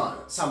සමාන.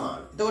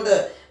 එතකොට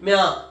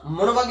මෙයා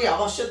මොන වගේ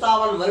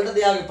අවශ්‍යතාවන් වලටද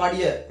යාගේ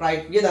පඩිය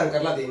right වියදම්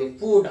කරලා තියෙන්නේ?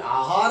 food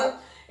ආහාර,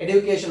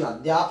 education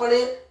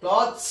අධ්‍යාපනය,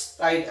 clothes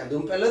right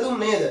ඇඳුම් පැළඳුම්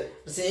නේද?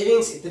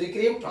 savings ඉතිරි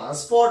කිරීම,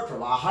 transport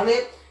ප්‍රවාහනය,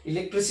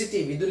 electricity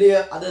විදුලිය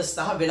අද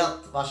සහ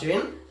වෙනත්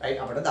වශයෙන් right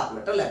අපිට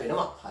දක්නට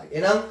ලැබෙනවා. හරි.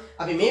 එහෙනම්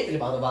අපි මේ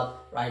පිළිබඳව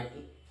right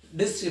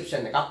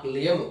description එකක්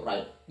ලියමු.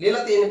 right.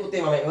 ලියලා තියෙන්නේ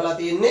පුතේ මම එවලා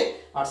තියෙන්නේ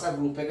WhatsApp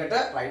group එකට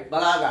right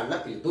බලා ගන්න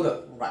පිළිතුර.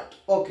 right.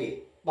 okay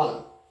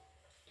බලමු.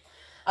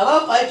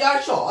 Above pie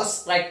chart shows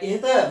right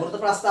ඉහත වෘත්ත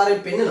ප්‍රස්තාරයෙන්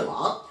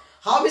පෙන්නනවා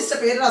how Mr.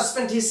 Pereira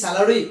spent his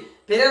salary.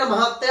 Pereira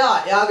මහත්තයා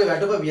එයාගේ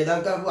වැටුප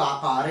වියදම් කරපු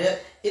ආකාරය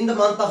in the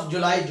month of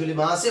July ජූලි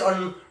මාසේ on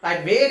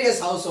right various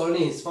household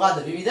needs. මොකද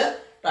විවිධ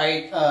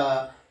right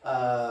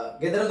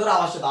ගෙදර දොර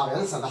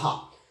අවශ්‍යතාවයන් සඳහා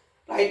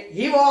right?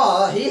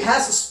 He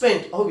has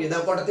spent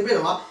වියදම් කොට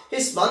තිබෙනවා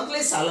his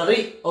monthly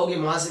salary ඔහුගේ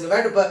මාසික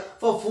වැටුප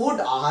for food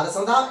ආහාර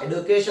සඳහා,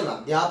 education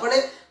අධ්‍යාපනය,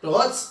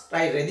 clothes,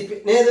 right, රෙදි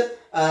නේද,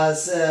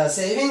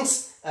 savings,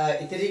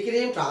 ඉතිරි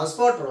කිරීම,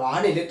 transport,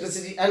 වාහන,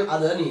 electricity and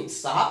other needs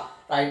සහ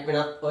right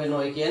වෙනත් ඔය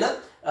නොයි කියන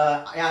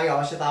එයාගේ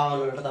අවශ්‍යතාවයන්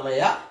වලට තමයි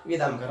එයා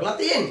වියදම් කරලා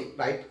තියෙන්නේ,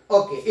 right?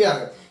 okay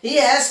ඊළඟ he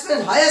has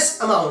spent highest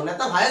amount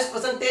නැත්නම් highest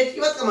percentage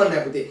කිව්වත්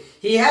කමන්නේ පුතේ.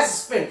 he has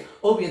spent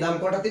ඔහු වියදම්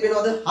කොට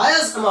තිබෙනවද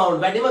highest amount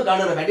වැඩිම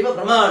ගණන වැඩිම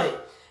ප්‍රමාණය,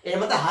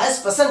 එහෙමද highest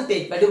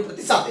percentage වැඩිම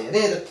ප්‍රතිශතය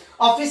නේද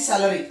of his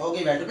salary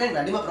ඔහුගේ වැටුපෙන්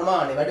වැඩිම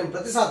ප්‍රමාණය වැඩිම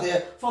ප්‍රතිශතය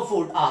for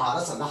food ආහාර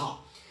සඳහා.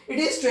 it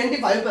is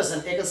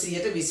 25% ඒක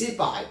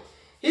 125යි.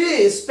 he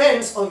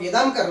spends or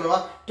වියදම් කරනවා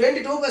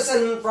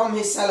 22% from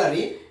his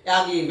salary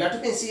එයාගේ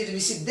වැටුපෙන්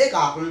 122ක්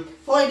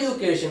for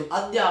education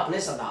අධ්‍යාපනය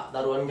සඳහා,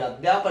 දරුවන්ගේ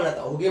අධ්‍යාපන නැත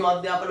ඔහුගේ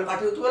අධ්‍යාපන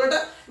කටයුතු වලට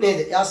නේද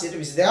එයා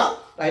 122ක්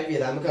right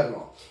වියදම්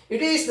කරනවා.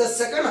 it is the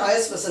second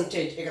highest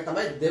percentage ඒක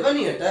තමයි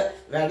දෙවනියට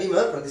වැඩිම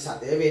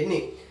ප්‍රතිශතය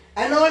වෙන්නේ.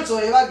 and also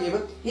ඒ වගේම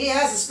he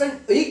has spent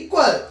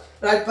equal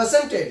right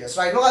percentages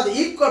right මොකද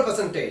equal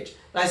percentage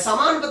right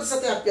සමාන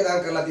ප්‍රතිශතයක් වියදම්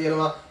කරලා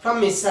තියෙනවා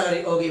from his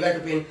salary ඔහුගේ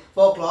වැටුපෙන්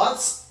for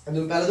clothes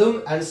ඇඳුම් පැළඳුම්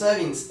and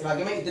savings ඒ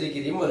වගේම ඉතිරි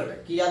කිරීම වලට.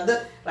 කීයක්ද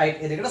right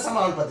ඒ දෙකට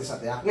සමාන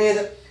ප්‍රතිශතයක් නේද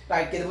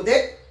right කීයද පුතේ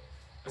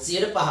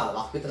 115ක්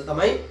විතර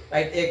තමයි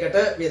right ඒකට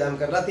වියදම්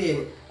කරලා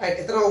තියෙන්නේ. right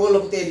එතන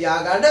ඕගොල්ලෝ පුතේ ලියා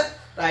ගන්න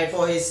right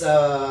for his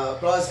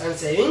clothes and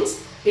savings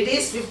it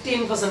is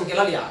 15%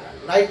 කියලා ලියා ගන්න.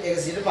 right ඒක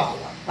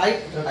 115ක් right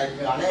එතන type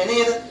කරලා නැහැ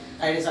නේද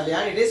right නිසා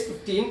ලියන්න it is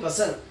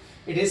 15%.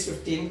 it is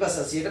 15%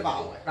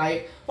 115ක් right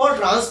for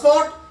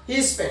transport he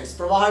spends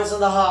ප්‍රවාහන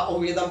සඳහා ඔහු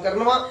වියදම්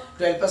කරනවා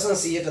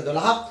 12%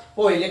 112ක්.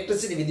 for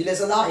electricity විදුලිය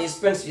සඳහා he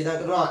spends වියදම්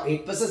කරනවා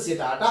 8%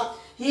 108ක්.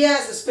 he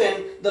has spent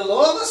the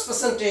lowest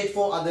percentage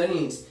for other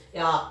needs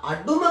එයා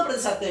අඩුම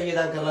ප්‍රතිශතය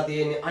වියදම් කරලා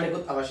තියෙන්නේ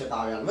අනිකුත්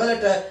අවශ්‍යතාවයන්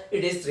වලට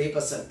it is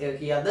 3%. ඒක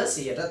කීයද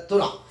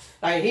 103ක්.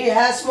 right he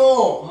has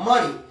more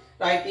money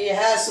right he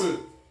has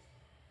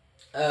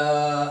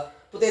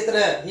පුතේ එතන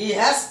he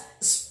has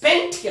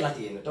spent කියලා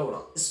තියෙනට ඕන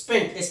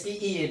spent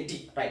spent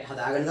right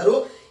හදාගන්න දරුවෝ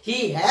he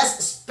has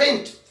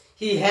spent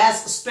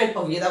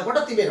ඔහු වියදම් කොට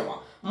තිබෙනවා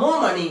more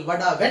money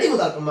වඩා වැඩි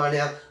මුදල්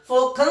ප්‍රමාණයක්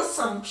for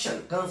consumption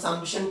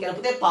කියන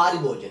පුතේ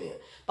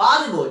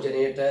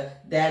පාරිභෝජනයට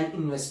than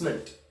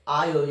investment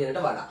ආයෝජනයට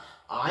වඩා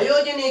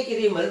ආයෝජනය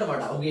කිරීම වලට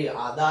වඩා ඔහුගේ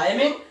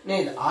ආදායමෙන්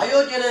නේද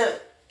ආයෝජන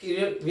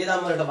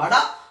වියදම් වලට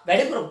වඩා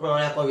වැඩි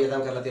ප්‍රමාණයක්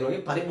වියදම් කරලා තියෙනවා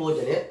ඔහුගේ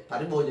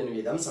පරිභෝජන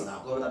වියදම් සඳහා.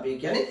 කොහොමද අපි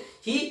කියන්නේ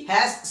he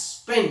has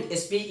spent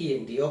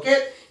spent okay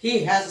he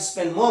has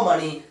spent more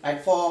money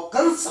right for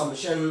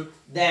consumption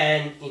than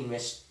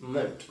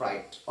investment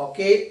right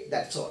okay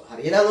that's all.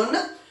 හරි එහෙනම් ඔන්න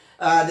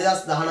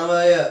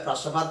 2019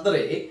 ප්‍රශ්න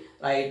පත්‍රයේ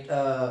right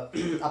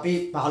අපි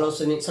 15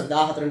 වෙනි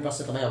 14 වෙනි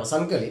ප්‍රශ්නේ තමයි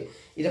අවසන් කළේ.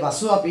 ඊට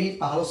පස්ව අපි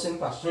 15 වෙනි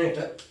ප්‍රශ්නෙට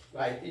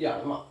right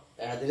යනවා.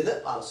 පැහැදිලිද?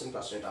 15 වෙනි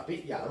ප්‍රශ්නෙට අපි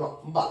යනවා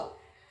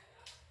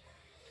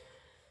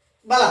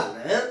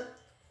බලන්න.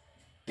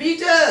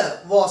 Peter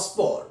was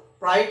born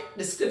right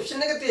description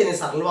එක තියෙන්නේ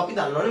සරලව අපි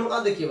දන්නවනේ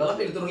මොකද්ද කියලා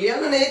පිළිතුරු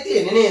ලියන්න නේ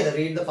තියෙන්නේ නේද.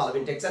 read the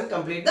following text and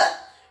complete the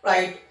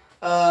right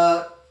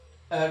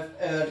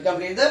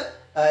complete the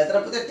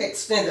එතන පුතේ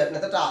text නේද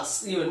නැත්නම් task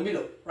given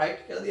below right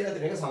කියලා දීලා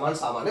තියෙන එක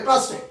සාමාන්‍ය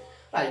ප්‍රශ්නේ.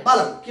 right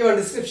බලමු given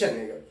description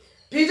එක.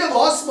 Peter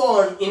was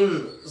born in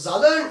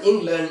southern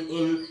England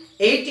in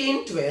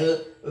 1812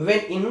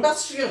 when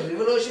industrial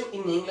revolution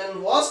in England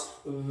was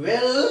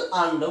well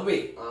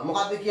underway.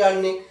 මොකද්ද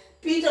කියන්නේ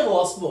Peter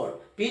was born.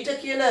 Peter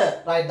කියන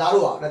right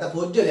දරුවා නැත්නම්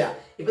පුජ්‍යලයා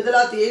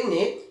ඉපදලා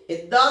තියෙන්නේ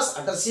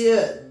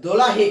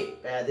 1812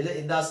 පැහැදිලි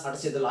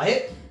 1812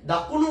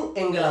 දකුණු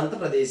එංගලන්ත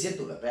ප්‍රදේශය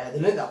තුල.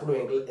 පැහැදිලි දකුණු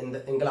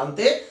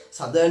එංගලන්තයේ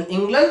southern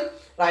England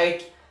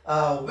right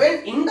when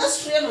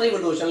industrial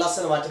revolution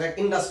ලස්සන වචනයක්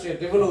industrial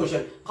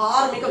revolution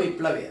කාර්මික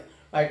විප්ලවය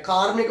right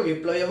කාර්මික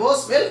විප්ලවය was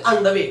well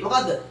underway.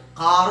 මොකද්ද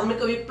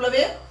කාර්මික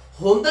විප්ලවය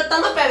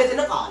හොඳටම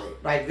පැවතෙන කාලය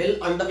right well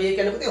underway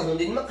කියන්නේ පුතේ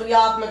හොඳින්ම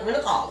ක්‍රියාත්මක වෙන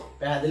කාලය.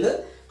 පැහැදිලි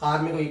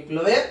කාර්මික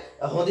විප්ලවය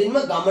හොඳින්ම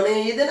ගමනේ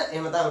යෙදෙන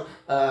එහෙම නැත්නම්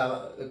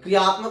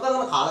ක්‍රියාත්මක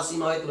කරන කාල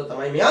සීමාව තුළ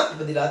තමයි මෙයා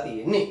ඉපදිලා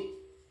තියෙන්නේ.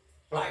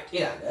 right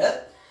ඊළඟ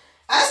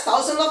as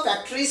thousands of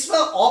factories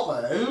were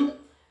opened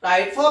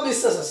right for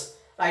businesses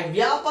right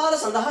ව්‍යාපාර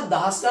සඳහා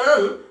දහස්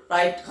ගණන්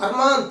right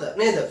කර්මාන්ත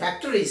නේද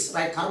factories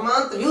right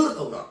කර්මාන්ත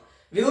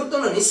විවෘත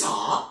වුණ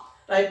නිසා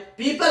right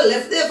people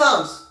left their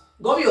farms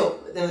ගොවියෝ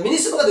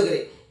මිනිස්සු මොකද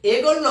කරේ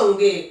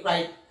ඒගොල්ලෝගේ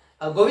right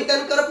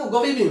ගොවිතැන් කරපු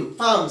ගොවිබිම්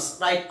farms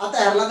right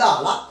අතහැරලා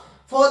දාලා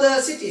for the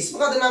cities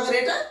මොකද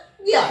නගරයට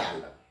ගියා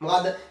යන්න.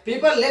 මොකද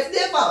people left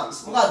their farms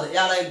මොකද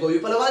යාළුවයි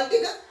ගොවිපළ වල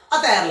ටික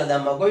අතහැරලා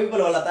දැම්මා.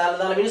 ගොවිපළ වල අතහැරලා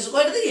දාලා මිනිස්සු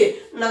කොහෙටද ගියේ?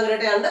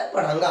 නගරයට යන්න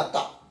පටන්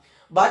ගත්තා.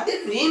 But the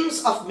dreams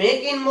of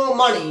making more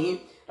money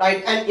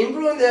right and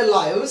improving their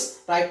lives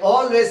right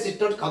always did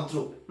not come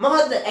true.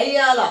 මොකද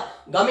ඇයියාලා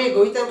ගමේ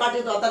ගොවිතැන්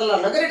කටයුතු අතහැරලා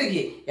නගරයට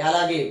ගියේ?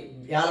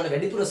 යාළුවට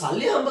වැඩිපුර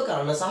සල්ලි හම්බ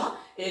කරන්න සහ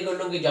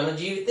ඒගොල්ලෝගේ ජන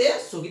ජීවිතය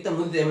සුගිත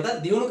මුදිත එමෙතන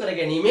දියුණු කර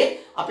ගැනීමේ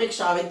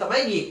අපේක්ෂාවෙන්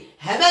තමයි ගියේ.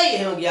 හැබැයි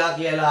එහෙම ගියා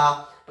කියලා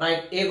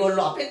right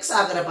ඒගොල්ලෝ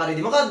අපේක්ෂා කර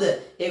පරිදි මොකද්ද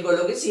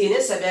ඒගොල්ලෝගේ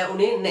සීනේ සැබෑ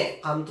උනේ නැහැ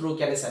come true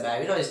කියන්නේ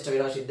සැබෑ වෙනවා ඉෂ්ට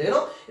වෙනවා සිද්ධ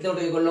වෙනවා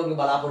එතකොට ඒගොල්ලෝගේ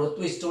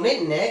බලාපොරොත්තු ඉෂ්ට උනේ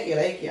නැහැ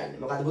කියලායි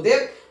කියන්නේ මොකද්ද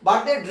පුතේ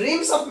but their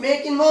dreams of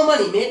making more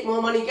money make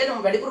more money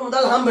කියන්නේ වැඩිපුර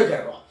මුදල් හම්බ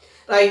කරනවා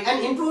right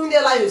and improving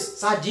their lives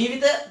සහ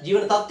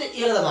ජීවන තත්ත්වය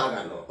ඉහළ දමා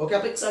ගන්නවා ඕකේ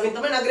අපේක්ෂාවෙන්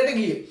තමයි නගරයට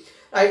ගියේ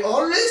right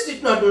always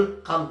did not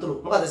come through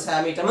මොකද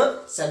සෑමීටම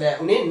සැබෑ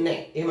උනේ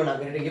නැහැ එහෙම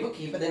නගරයට ගියපු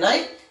කීප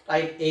දෙනයි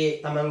right ඒ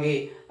තමන්ගේ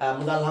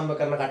මුදල් හම්බ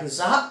කරන කටයුතු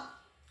සහ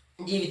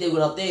ජීවිතේ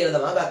ගුණත්වය ඉහළ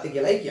දමා ගත්තේ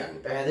කියලායි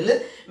කියන්නේ පැහැදිලිද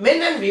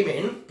men and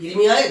women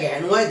පිරිමි අය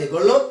ගෑනු අය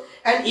දෙකොල්ලෝ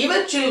and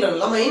even children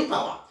ළමයින්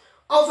පවා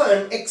often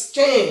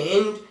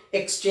exchange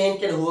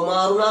කියන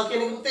හුවමාරුනා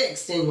කියන එක පුතේ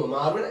exchange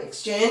හුවමාරු වෙන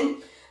exchange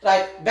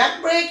right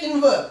backbreaking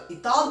work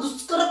ඉතා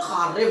දුෂ්කර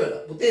කාර්යවල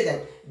පුතේ දැන්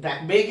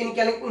backbreaking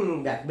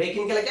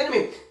කියලා කියන්නේ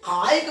මේ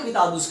කායික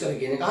විතා දුෂ්කර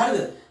කියන එක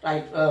හරියද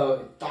right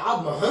තා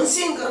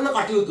මහන්සියෙන් කරන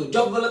කටයුතු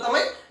job වල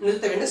තමයි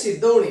නිරත වෙන්න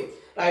සිද්ධ වුනේ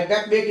right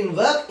backbreaking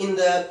work in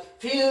the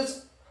fields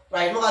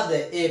right මොකද්ද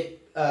ඒ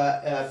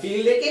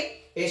field එකේ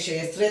ඒ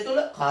ක්ෂේත්‍රය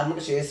තුල කාර්මික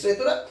ක්ෂේත්‍රය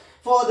තුල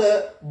for the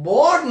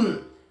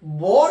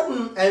burden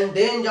and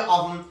danger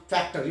of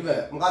factory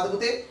work මොකද්ද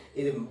පුතේ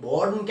ඉතින්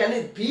burden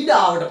කියන්නේ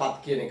පීඩාවටපත්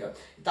කියන එක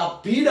ඉතා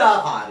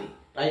පීඩාකාරී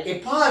right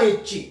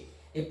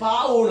එපා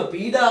වුණ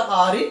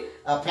පීඩාකාරී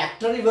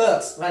factory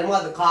works right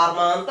මොකද්ද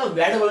කර්මාන්ත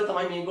වැඩවල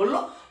තමයි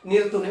මේගොල්ලෝ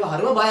නිරතුරුව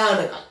හරිම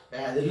භයානකයි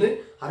පැහැදිලිද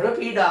හරිම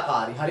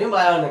පීඩාකාරී හරිම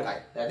භයානකයි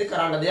දැන්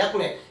කරන්න දෙයක්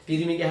නැහැ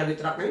පිරිමිගේ හැර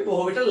විතරක් නෙවෙයි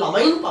බොහෝ විට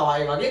ළමයින් පවා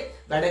ඒ වගේ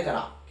වැඩ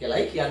කරා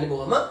කියලායි කියන්නේ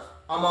බොහොම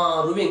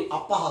අමාරුවෙන්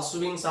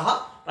අපහසුවෙන් සහ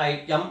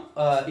right යම්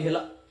ඉහළ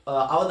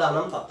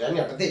අවදානම් තත්ත්වයන්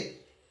යටතේ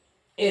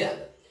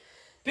ඊළඟ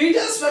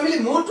Peter's family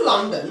moved to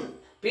London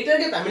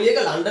Peterගේ family එක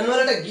ලන්ඩන්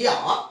වලට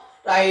ගියා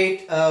right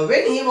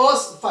when he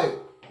was 5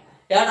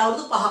 එයාට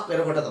අවුරුදු 5ක්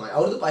වෙනකොට තමයි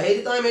අවුරුදු 5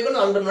 දී තමයි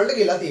මේගොල්ලෝ ලන්ඩන් වලට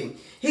ගිහලා තියෙන්නේ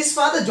his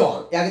father John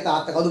එයාගේ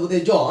තාත්තා කවුද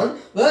පුතේ John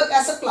work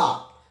as a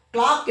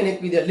clerk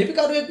කෙනෙක් විදියට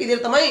ලිපිකරුවෙක්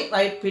විදියට තමයි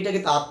right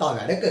පීටර්ගේ තාත්තා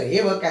වැඩ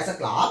කරේ work as a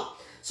clerk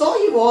so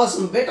he was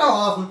better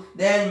off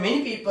than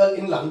many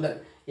people in London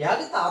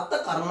එයාගේ තාත්තා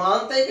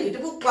කර්මාන්තයක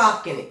හිටපු ක්ලාක්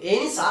කෙනෙක් ඒ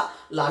නිසා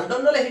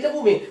ලන්ඩන් වල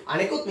හිටපු මේ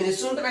අනිකුත්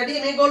මිනිස්සුන්ට වැඩිය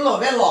මේගොල්ලෝ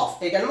well off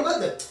ඒ කියන්නේ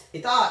මොකද්ද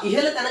ඉතා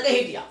ඉහළ තැනක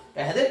හිටියා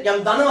පැහැදිලි යම්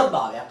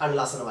ධනවත්භාවයක් අන්න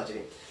ලස්සන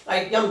වචනේ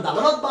right යම්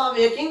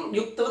ධනවත්භාවයකින්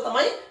යුක්තව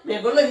තමයි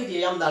මේගොල්ලෝ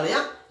හිටියේ යම්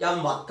ධනයක් යම්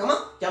වත්කම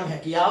යම්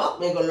හැකියාවක්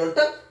මේගොල්ලොන්ට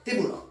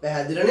තිබුණා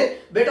පැහැදිලිනේ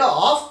better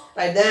off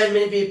right than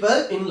many people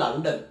in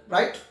London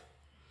right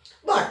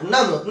but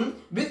නමුත්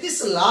with this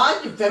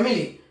large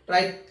family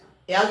right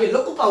එයාගේ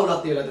ලොකු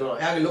පවුලක් තියලා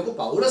තියෙනවා එයාගේ ලොකු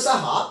පවුල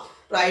සහ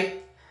right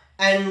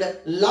and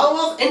love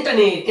of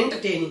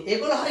entertaining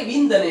ඒගොල්ලෝ හරි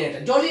වින්දනයට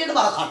ජොලියට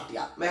බර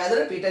කට්ටියක් මම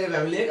හදන පීටර්ගේ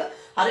ෆැමිලි එක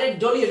හරි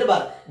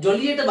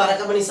ජොලියට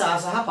බරකම නිසා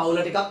සහ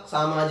පවුල ටිකක්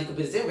සමාජික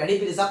පිරිසෙන් වැඩි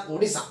පිරිසක්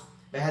වුණ නිසා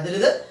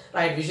පැහැදිලිද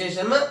right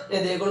විශේෂයෙන්ම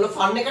නේද ඒගොල්ලෝ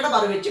ෆන් එකට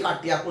බර වෙච්ච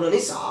කට්ටියක් වුණ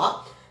නිසා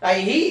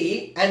right he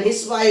and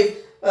his wife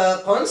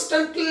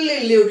constantly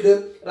lived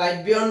right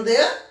beyond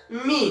their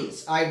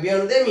means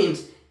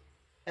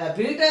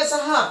Peter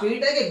සහ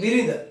පීටර්ගේ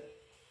බිරිඳ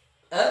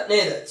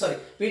නේද sorry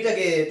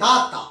පීටර්ගේ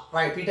තාත්තා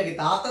right පීටර්ගේ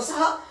තාත්තා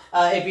සහ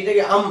ඒ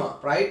පීටර්ගේ අම්මා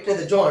right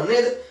නේද ජෝන්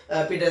නේද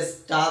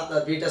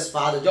පීටර්ස්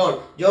father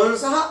ජෝන්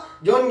සහ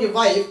ජෝන්ගේ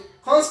wife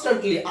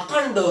constantly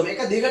අකණ්ඩව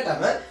එක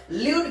දිගටම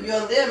lived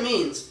beyond their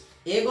means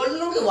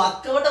ඒගොල්ලෝගේ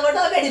වත්කමට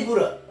වඩා වැඩිපුර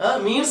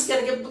means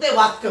කියන්නේ පුතේ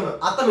වත්කම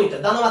අතමිට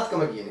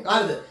ධනවත්කම කියන එක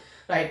හරිද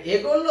right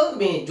ඒගොල්ලෝ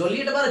මේ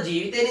ජොලියට බර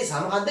ජීවිතේ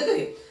නිසා මොකද්ද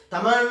කරේ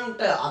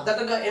තමන්ට අතට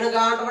එන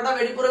ගානට වඩා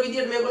වැඩිපුර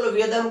විදියට මේගොල්ලෝ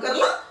වියදම්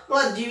කරලා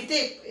මොකද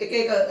ජීවිතේ එක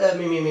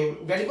මේ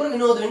වැඩිපුර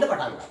විනෝද වෙන්න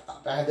පටන් ගත්තා.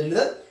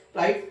 පැහැදිලිද?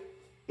 right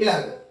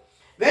ඊළඟ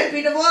when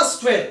Peter was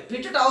 12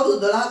 පීටර්ට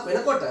අවුරුදු 12ක්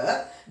වෙනකොට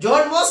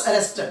John was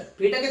arrested.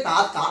 පීටර්ගේ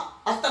තාත්තා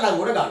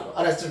අත්අඩංගුවට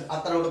ගන්නවා.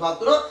 අත්අඩංගුවට පත්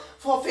වුණා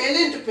for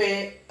failing to pay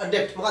a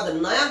debt. මොකද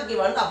ණයක්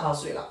ගෙවන්න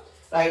අපහසු වෙලා.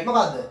 right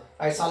මොකද්ද?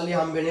 right සල්ලි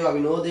හම්බෙන්නේ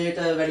විනෝදයට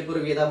වැඩිපුර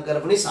වියදම්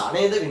කරපු නිසා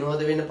නේද?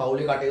 විනෝද වෙන්න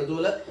පවුලේ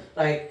කටයුතු වල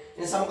right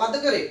එනිසා මොකද්ද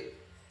කරේ?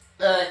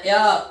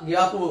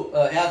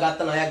 එයා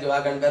ගත්ත ණයක්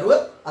ගෙවා ගන්න බැරුව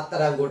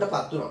අත්අඩංගුවට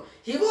පත් වුණා.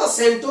 He was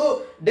sent to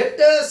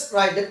debtors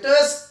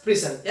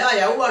prison. එයා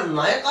යවුවා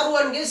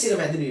ණයකරුවන්ගේ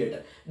සිරමැදිරියට.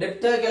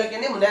 debtor කියලා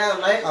කියන්නේ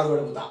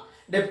ණයකරුවන පුතා.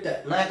 debtor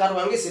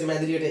ණයකරුවන්ගේ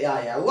සිරමැදිරියට එයා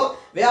යවුවා.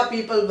 Where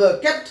people were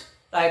kept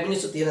right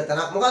මිනිස්සු තියෙන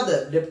තැනක් මොකද්ද?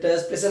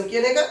 debtors prison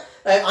කියන එක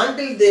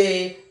until they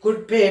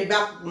could pay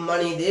back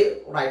money they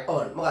right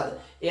on. මොකද්ද?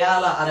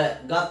 එයාලා අර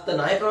ගත්ත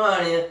ණය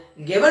ප්‍රමාණය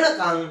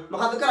ගෙවනකම්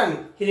මොකද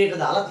කරන්නේ? හිරේට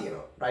දාලා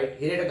තියෙනවා. right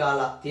හිරේට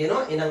ගාලා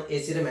තියෙනවා එහෙනම් ඒ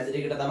සිර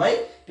මැදිරියකට තමයි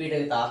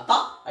පීටර්ගේ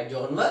තාත්තා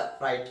ජෝන්ව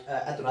right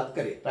අතුලත්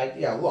කරේ right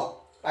යවුවා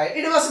right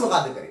ඊට පස්සේ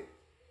මොකද කරේ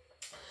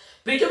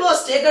Peter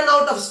was taken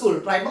out of school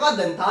right මොකද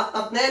දැන්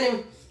තාත්තත් නැහැනේ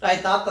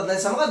right තාත්තත්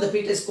නැහැ මොකද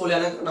පීටර්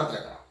ඉස්කෝලේ යන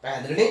නතර කරා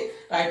පැහැදිලිනේ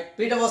right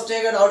Peter was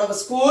taken out of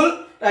school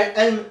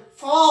right and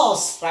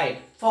force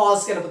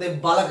කියන පොතේ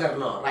බල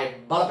කරනවා right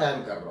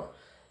බලපෑම්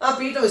කරනවා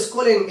පීටර්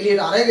ඉස්කෝලෙන්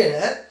එළියට අරගෙන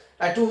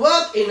to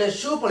work in a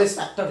shoe polish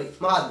factory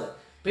මොකද්ද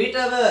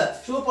පීටර්ව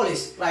shoe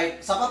polish right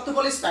සපත්තු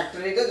polish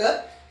factory එකක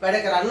වැඩ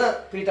කරන්න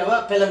පීටර්ව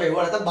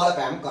පෙළඹෙවුවා නැත්නම්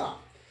බලපෑම් කරා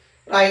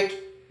right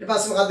ඊට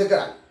පස්සේ මොකද්ද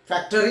කරන්නේ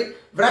factory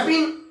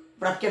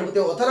wrap කියන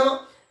පුතේ ඔතනම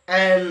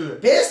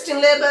and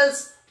pasting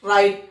labels,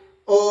 right?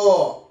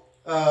 Or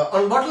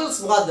on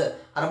bottles මොකද්ද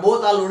අර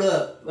බෝතල් උඩ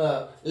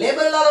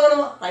ලේබල් දාලා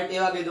ගන්නවා right ඒ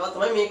වගේ දේවල්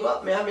තමයි මේක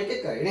මෙයා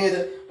මේකේ කරේ නේද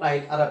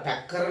right අර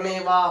පැක් කරන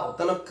ඒවා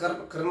ඔතන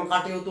කරන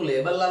කටයුතු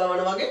ලේබල්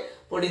දාලා වගේ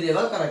පොඩි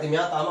දේවල් කරා. ඉතින්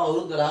මෙයා තාම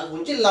අවුරුදු 12ක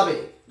පුංචි ළමයි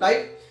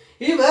right.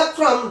 he worked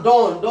from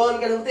dawn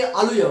කියන්නේ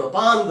අලුයම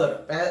පාන්දර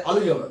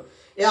අලුයම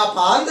එයා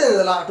පාන්දර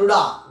ඉඳලා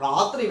ටුඩා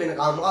රාත්‍රී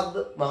වෙනකම් මොකද්ද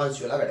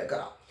මහන්සි වෙලා වැඩ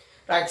කරා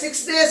right.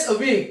 6 days a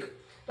week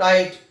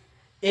right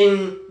in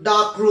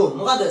dark room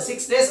මොකද්ද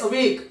 6 days a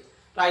week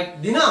right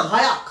දින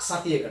 6ක්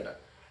සතියකට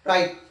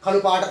right කළු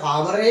පාට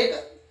කාමරයක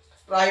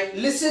right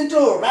listen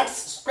to rats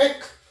squeak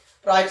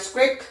right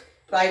squeak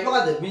right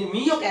මොකද්ද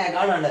මීයෝ කෑ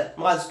ගන්නද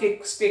මොකද්ද squeak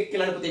squeak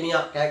කියලා පුතේ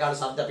මීයා කෑ ගන්න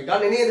ශබ්ද අපි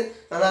ගන්නෙ නේද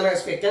නනාන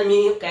squeak කියන්නේ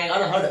මීයෝ කෑ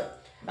ගන්න හඬ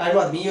right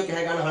මොකද්ද මීයෝ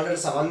කෑ ගන්න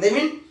හඬට සවන්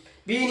දෙමින්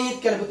beneath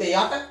කියන පුතේ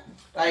යට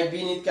right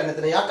beneath කියන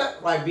එතන යට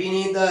right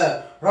beneath the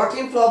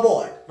rotten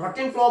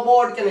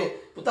floorboard කියන්නේ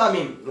පුතා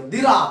මේ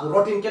දිරාපු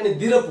rotten කියන්නේ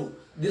දිරපු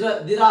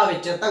දිරා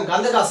වෙච්ච නැත්නම්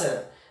ගඳ ගසන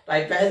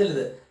right පැහැදිලිද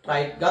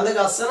right ගඳ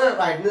ගස්සන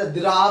right නේද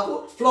දිරාපු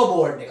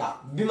floorboard එක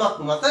බිමක්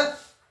මත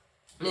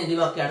මේ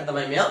බිමක් යට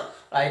තමයි මෙයා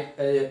right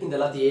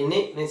ඉඳලා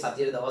තියෙන්නේ මේ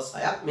සතියේ දවස්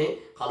 6ක් මේ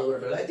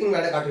කලවරට වෙලා ඉතින්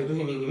වැඩ කටයුතු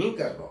හිමින්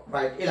කරනවා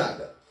right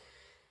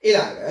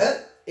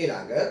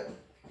ඊළඟ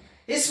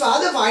his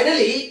father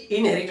finally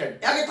inherited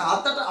එයාගේ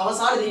තාත්තට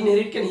අවසානයේදී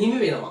inherit කියන්නේ හිමි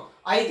වෙනවා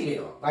අයිති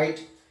වෙනවා right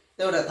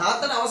ඒකට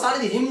තාත්තට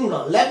අවසානයේදී හිමි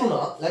වුණා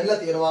ලැබිලා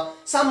තියෙනවා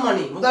some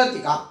money මුදල්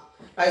ටිකක්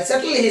right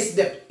settle his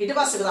debt ඊට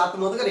පස්සේ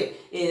තාත්තා මොකද කරේ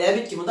ඒ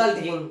ලැබිච්ච මුදල්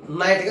ටිකෙන්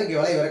ණය ටික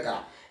ගෙවලා ඉවර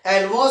කරා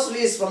and was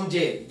released from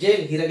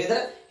jail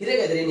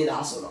හිරගෙදරින්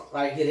නිදහස් වුණා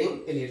right හිරෙන්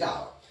එළියට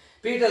ආවා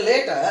Peter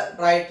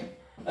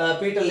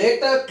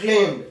later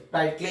claimed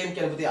right claim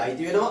කියන පුතේ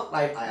අයිති වෙනවා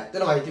right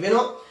අයිති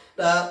වෙනවා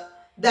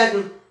then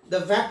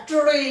the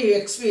factory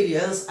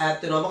experience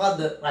at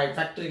මොකද්ද right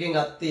factory එකෙන්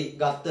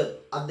ගත්ත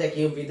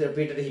අත්දැකීම්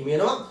Peter හිමි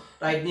වෙනවා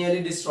right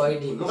nearly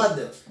destroyed him මොකද්ද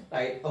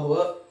right ඔහුව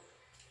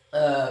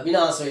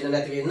විනාශ වෙන්න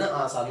නැති වෙන්න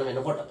ආසන්න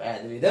වෙනකොට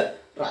පැහැදිලිද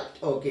right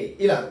okay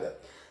ඊළඟ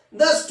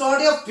the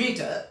story of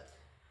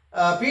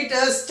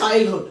Peter's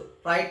childhood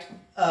right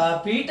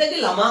Peterගේ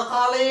ළමා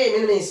කාලයේ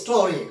මෙන්න මේ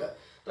story එක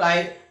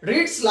right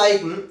reads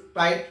like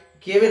right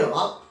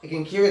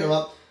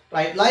කියවෙනවා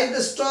right like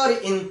the story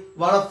in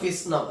one of his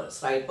novels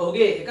right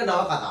ඔහුගේ එක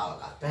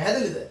නවකතාවක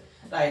පැහැදිලිද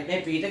right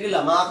මේ පීටර්ගේ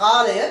ළමා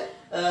කාලය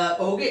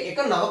ඔහුගේ එක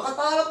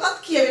නවකතාවකත්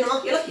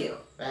කියවෙනවා කියලා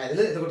කියනවා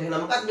පැහැදිලිද එතකොට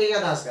එහෙනම් මොකක්ද මේක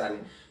අදහස්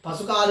කරන්නේ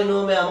පසු කාලිනව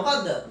මෙයා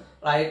මොකද්ද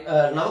right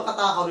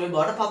නවකතාකරුවෙක්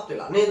බවට පත්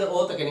වෙලා නේද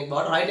author කෙනෙක්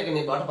බවට writer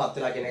කෙනෙක් බවට පත්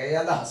වෙලා කියන එකයි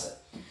අදහස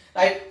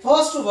right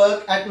forced to work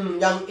at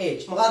young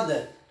age මොකද්ද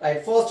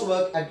right forced to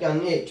work at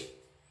young age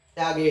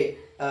එයාගේ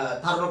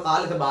තරුණ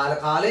කාලේ බාල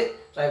කාලේ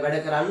right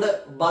වැඩ කරන්න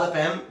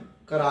බලපෑම්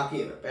කරා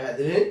කියන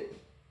පැහැදිලි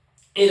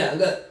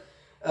ඊළඟ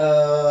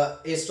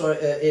ඒ ස්ටෝරි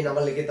ඒ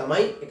නවල් එකේ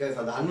තමයි එක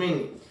සඳහන්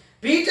වෙන්නේ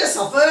Peter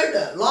suffered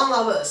long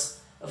hours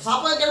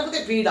සපා කියන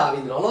පුතේ පීඩා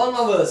විඳිනවා long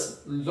hours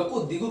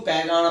ලොකු දිගු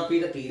පැය ගානක්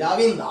පීඩා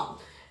විඳා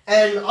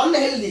and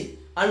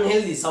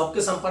unhealthy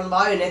සෞඛ්‍ය සම්පන්න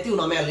භාවය නැති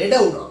වුණා මෙයා ලෙඩ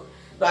වුණා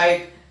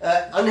right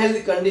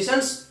unhealthy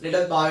conditions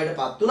ලෙඩ භාවයට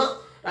පත් වුණා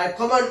right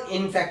common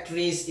in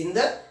factories in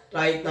the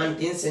right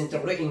 19th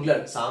century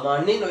England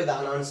සාමාන්‍යයෙන් ওই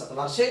 19 සත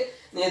වර්ෂයේ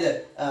නේද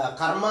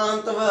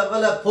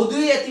කර්මාන්තවල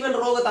පොදුවේ ඇතිවන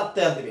රෝග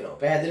තත්ත්වයක් තිබෙනවා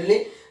පැහැදිලිනේ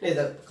නේද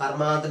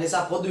කර්මාන්ත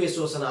නිසා පොදුවේ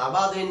ශෝෂණ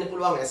ආබාධ වෙන්න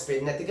පුළුවන් ඇස්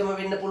පෙන් නැතිකම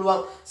වෙන්න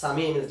පුළුවන්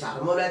සමයේ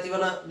චර්ම වල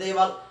ඇතිවන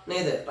දේවල්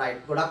නේද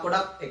රයිට්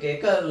ගොඩක්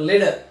එක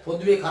ලෙඩ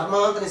පොදුවේ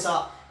කර්මාන්ත නිසා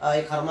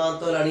ඒ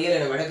කර්මාන්ත වල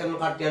නියැලෙන වැඩ කරන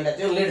කට්ටියන්ට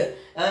ඇතිවන ලෙඩ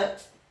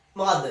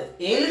මොකද්ද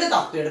ඒ ලෙඩ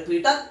තත්ත්වයට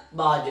පිටත්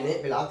භාජනය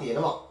වෙලා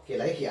තියෙනවා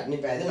කියලායි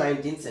කියන්නේ පැහැදිලි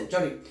 19th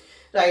century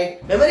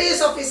right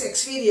memories of his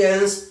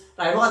experience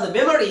right what the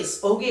memories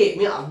okay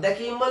මේ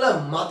අත්දැකීම් වල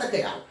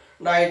මතකයන්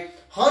right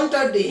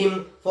haunted him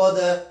for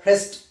the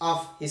rest of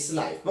his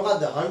life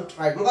මොකද්ද hunt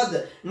right මොකද්ද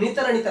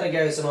නිතර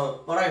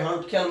ගැවසනවා right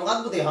hunt කියන්නේ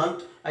මොකද්ද පුතේ hunt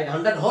right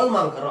hunted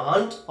හොල්මන් කරනවා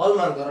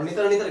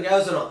නිතර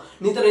ගැවසනවා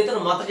නිතර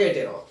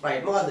මතකයට එනවා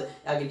right මොකද්ද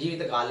එයාගේ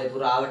ජීවිත කාලය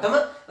පුරාවටම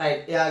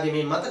right එයාගේ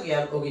මේ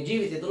මතකයන් ඔහුගේ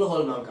ජීවිතය තුළ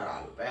හොල්මන්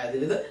කරාලු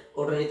පැහැදිලිද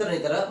ඔහුට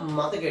නිතර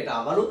මතකයට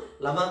ආවලු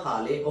ළමා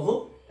කාලේ ඔහු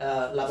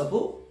ලැබපු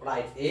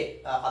right ඒ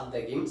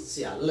අත්දැකීම්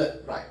සියල්ල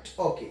right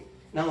okay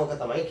නම් ඔක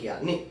තමයි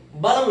කියන්නේ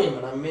බලමු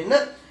නම් මෙන්න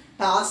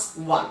task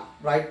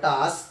 1 right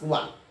task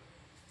 1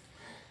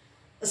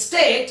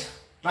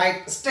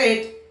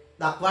 state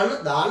දක්වන්න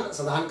දාන්න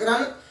සඳහන්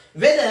කරන්න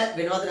whether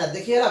වෙනවද නැද්ද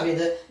කියලා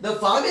whether the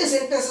following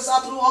sentences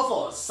are true or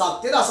false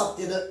සත්‍යද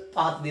අසත්‍යද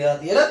පහත් දෙලා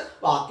තියෙන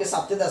වාක්‍ය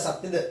සත්‍යද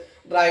අසත්‍යද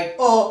right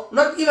or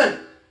not given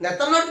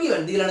නැත්නම් not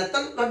given දීලා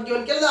නැත්නම් not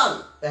given කියලා දාන්න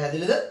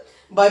පැහැදිලිද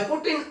by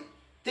putting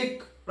tick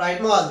right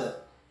මොකද්ද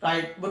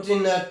right put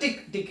in tick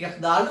එකක්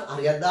දාන්න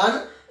හරියට දාන්න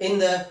in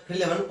the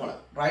relevant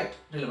column right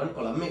relevant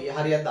column එකේ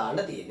හරියට දාන්න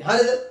තියෙන්නේ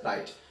හරිද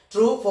right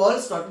true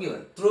false not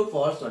given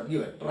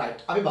right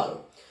අපි බලමු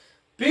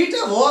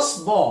Peter was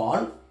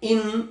born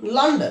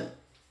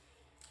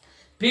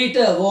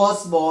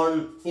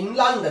in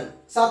London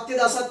සත්‍යද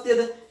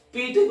අසත්‍යද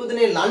Peter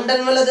පුදුනේ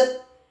London වලද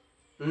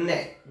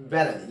නෑ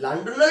වැරදි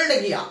ලන්ඩන්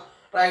වලට ගියා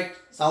right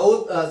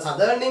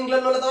southern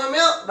England වල තමයි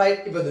මෙයා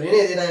right ඉපදුනේ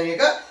නේද? එහෙනම්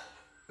මේක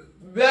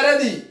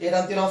වැරදි.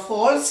 එහෙනම් තියෙනවා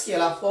false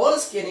කියලා.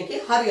 false කියන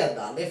එකේ හරියක්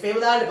දාන්න. F එහෙම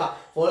දාන්න එපා.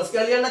 false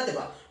කියලා ලියන්නත්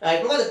එපා.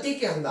 right මොකද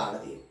tick එකක් දාන්න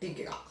තියෙන්නේ. tick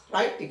එකක්.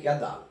 right tick එකක්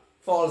දාන්න.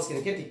 false කියන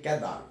එකේ tick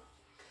එකක් දාන්න.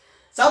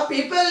 Some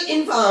people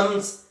in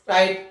farms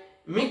right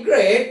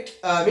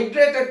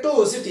migrated to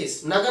cities.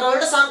 නගර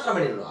වලට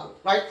සංක්‍රමණය වුණා.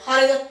 right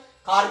හරිද?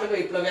 කාර්මික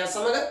විප්ලවය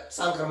සමග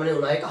සංක්‍රමණය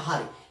වුණා. ඒක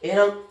හරි.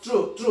 එහෙනම්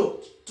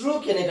true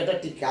කියන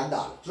එකට tick එකක්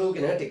දාන්න. true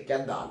කියන එකට tick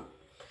එකක් දාන්න.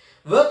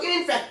 Working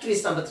in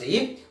factories, number 3.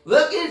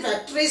 Working in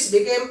factories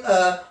became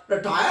a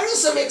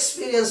tiresome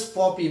experience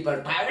for people.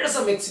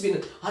 Tiresome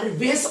experience. Hari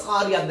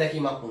වෙහෙසකාරී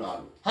අත්දැකීමක්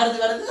වුණාලු. හරිද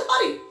වැරදිද?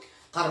 හරි.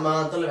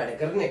 කර්මාන්තවල වැඩ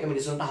කරන එක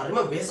මිනිසුන්ට හරිම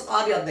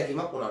වෙහෙසකාරී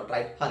අත්දැකීමක් වුණාලු.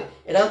 right. හරි.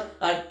 එහෙනම්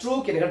true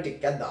කියන එකට ටික්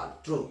එකක් දාන්න.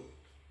 true.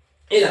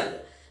 ඊළඟ.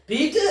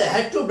 Peter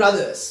had two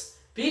brothers.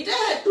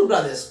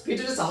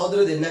 Peter සහෝදර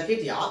දෙන්නෙක්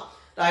හිටියා.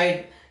 right.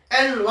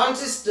 And one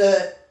sister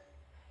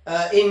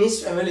in his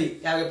family.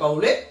 යාගේ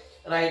පවුලේ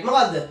right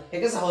මොකද්ද?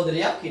 එක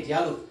සහෝදරියක්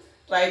හිටියලු.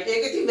 right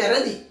ඒක ඉතින්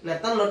වැරදි.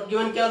 නැත්තම් not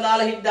given කියලා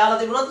දාලා hit දාලා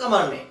තිබුණත්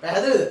කමන්නේ.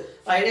 පැහැදිලිද?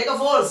 right ඒක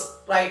false.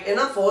 right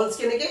එහෙනම් false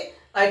කියන එකේ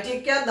right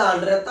tick එකක් දාන්න.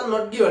 නැත්තම්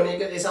not given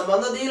ඒක ඒ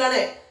සම්බන්ධව දීලා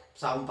නැහැ.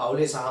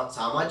 පවුලේ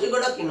සමාජය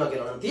ගොඩක් ඉන්නවා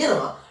කියලා නම්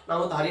තියෙනවා.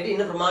 නමුත් හරියට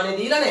ඉන්න ප්‍රමාණය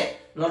දීලා නැහැ.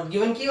 not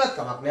given කීවත්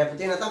කමක් නැහැ.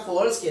 පුතේ නැත්තම්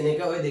false කියන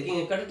එක ඔය දෙකෙන්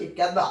එකට tick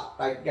එකක් දාන්න.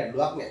 right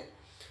ගැටලුවක් නැහැ.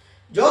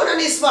 John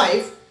and his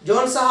wife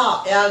John සහ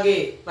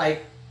එයාගේ right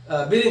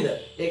බිරිඳ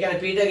ඒ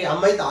කියන්නේ පීටර්ගේ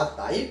අම්මයි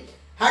තාත්තයි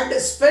had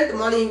spent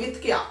money with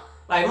care.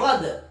 right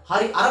මොකද්ද?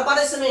 හරි අර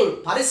පරිස්සමෙන්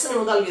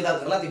මුදල් වියදම්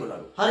කරලා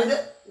තිබුණලු. හරිද?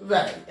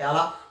 වැරදි.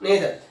 එයාලා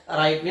නේද?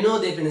 right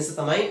විනෝදේ පිණිස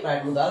තමයි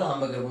right මුදල්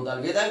හම්බ කර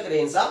මුදල් වියදම්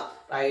කරේ නිසා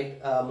right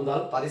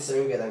මුදල්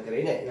පරිස්සමෙන් වියදම්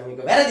කරේ නෑ. එහෙනම්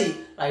මේක වැරදි.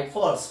 right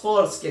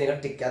false කියන එකට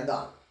ටික් එකක්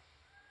දාන්න.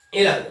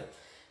 ඊළඟ.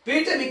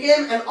 Peter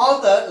became an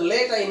author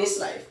later in his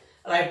life.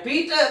 right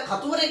Peter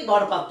කතුවරෙක්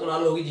බවට පත් වුණා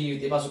ලෝක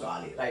ජීවිතයේ පසු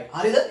කාලේ. right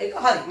හරිද? ඒක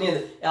හරි නේද?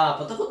 එයා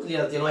පොතකුත්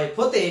ලියලා තියෙනවා. ඒ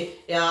පොතේ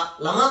එයා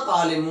ළමා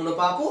කාලේ මුණ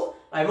පාපු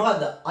right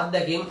මොකද්ද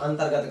අත්දැකීම්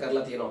අන්තර්ගත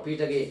කරලා තියෙනවා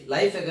පීටර්ගේ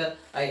ලයිෆ් එක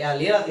එයා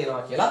ලියලා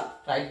තියෙනවා කියලා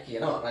right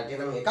කියනවා. right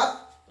එහෙනම් මේකත්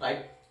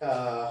right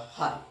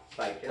හරි.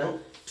 right එහෙනම්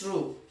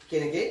true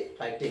කියන එකේ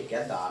right ටික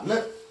එකක් දාන්න.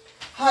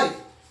 හරි.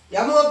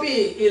 යමු අපි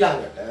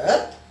ඊළඟට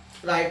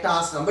right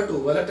task number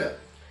 2 වලට.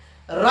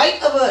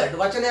 write a word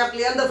වචනයක්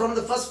ලියන්න from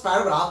the first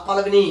paragraph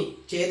පළවෙනි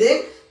ඡේදයෙන්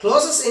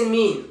closest in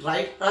mean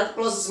right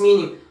closest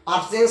meaning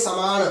අර්ථයෙන්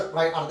සමාන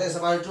right අර්ථයෙන්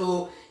සමාන to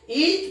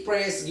each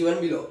phrase given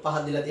below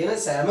පහත් දීලා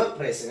තියෙන සෑම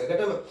phrase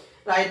එකකටම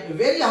right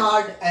very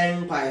hard and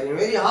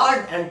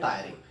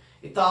tiring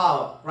ඉතා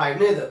right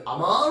නේද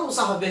අමාරු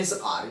සහ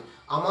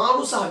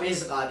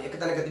වෙහෙසකාරී එක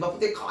තැනක තිබ්බ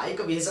පුතේ කායික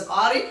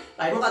වෙහෙසකාරී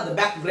right මොකද්ද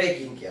back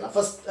breaking කියලා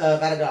first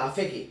paragraph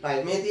එකේ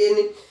right මේ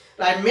තියෙන්නේ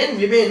right men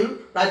women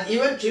right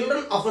even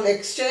children often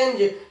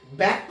exchange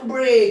back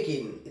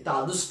breaking ඉතා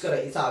දුෂ්කර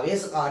ඉතා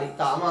වෙහෙසකාරී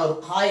ඉතා අමාරු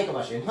කායික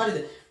වශයෙන් හරිද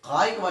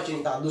කායික වශයෙන්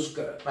ඉතා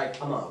දුෂ්කර right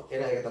අමාරු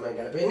එන එක තමයි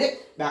ගැලපෙන්නේ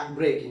back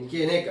breaking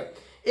කියන එක.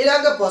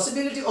 ඊළඟ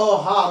possibility of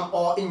harm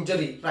or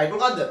injury right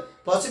මොකද්ද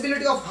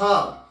possibility of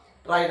harm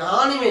right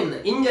හානි වෙන්න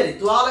injury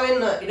තුවාල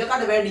වෙන්න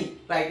ඉඩකඩ වැඩි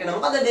right එන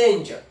මොකද්ද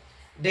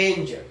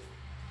danger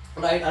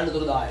right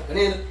අනුතරදායක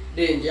නේද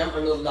danger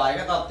අනුතරදායක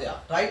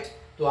තත්ත්වයක් right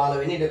තුවාල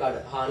වෙන්න ඉඩකඩ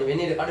හානි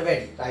වෙන්න ඉඩකඩ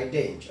වැඩි right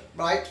danger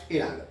right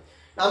ඊළඟ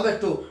number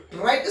 2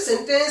 write a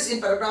sentence in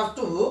paragraph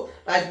 2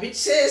 right which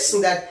says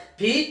that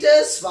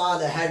Peter's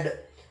father had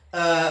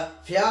a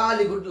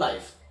fairly good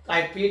life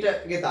right Peter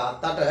ගේ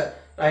තාත්තට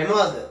right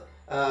මොකද්ද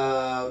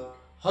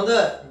හොඳ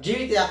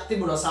ජීවිතයක්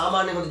තිබුණා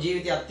සාමාන්‍ය හොඳ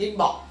ජීවිතයක්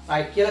තිබ්බා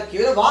right කියලා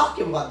කියන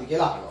වාක්‍ය මොකක්ද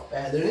කියලා අහනවා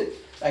පැහැදිලිනේ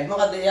right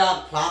මොකද්ද එයා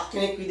ක්ලාක්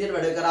කෙනෙක් විදිහට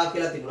වැඩ කරා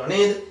කියලා තිබුණා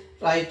නේද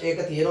right ඒක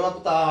තියෙනවා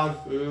පුතා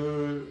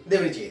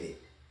දෙවෙනි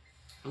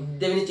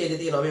ඡේදයේ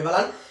තියෙනවා මේ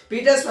බලන්න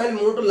Peter's family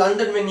moved to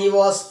London when he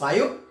was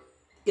 5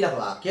 ඊළඟ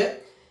වාක්‍ය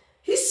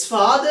his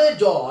father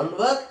John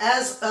worked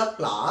as a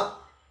clerk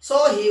so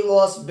he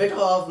was better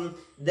off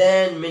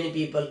than many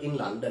people in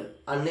London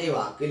අන්න ඒ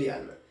වාක්‍ය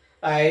ලියන්න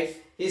right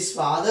his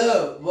father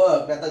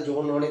worked නැත්නම්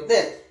John ඕනෙත්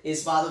නෑ his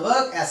father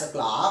worked as a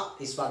clerk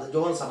his father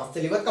John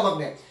සමස්තලිවත් කමක්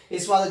නෑ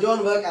his father John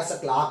worked as a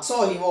clerk so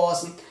he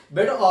was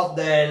better off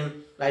than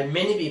like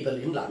many people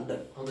in London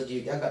හොඳ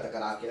ජීවිතයක් ගත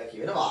කරා කියලා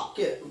කියන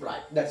වාක්‍ය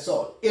right that's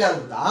all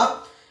ඊළඟට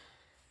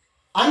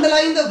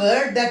underline the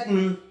word that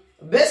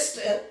best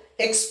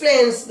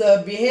explains the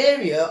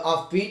behavior of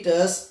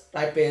Peter's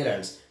right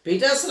parents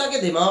Peter's ලගේ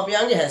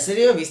දෙමාපියන්ගේ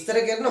හැසිරීම විස්තර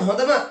කරන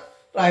හොඳම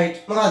right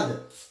මොකද්ද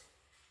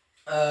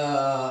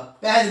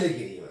පැහැදිලි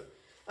කිරීම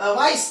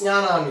wise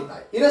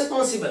ඥානාන්විතයි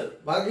irresponsible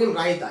වගකීම්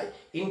රහිතයි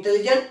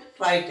intelligent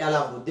right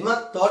යාලා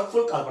බුද්ධිමත්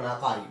thoughtful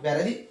කල්පනාකාරී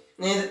වැරදි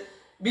නේද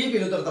B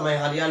පිළිතුර තමයි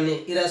හරියන්නේ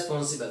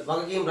irresponsible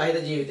වගකීම් රහිත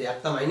ජීවිතයක්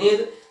තමයි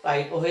නේද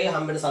right ඔහේ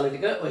හම්බෙන සල්ලි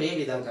ටික ඔහේ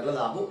වියදම් කරලා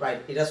දාපු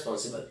right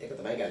irresponsible එක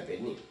තමයි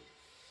ගැලපෙන්නේ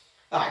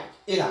right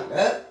ඊළඟ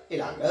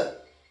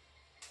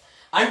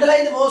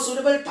underline the most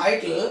suitable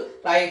title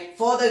right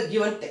for the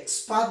given text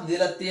පාද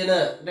දීලා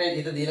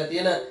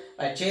තියෙන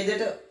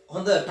ඡේදයට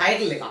හොඳ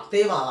ටයිටල් එකක්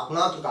තේමාවක්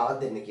මාතෘකාවක්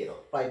දෙන්න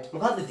කියනවා right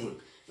මොකද්ද ඉතින්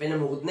වෙන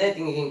මොකුත් නැහැ.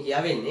 ඉතින් එකෙන්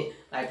කියවෙන්නේ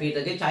right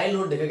පීටර්ගේ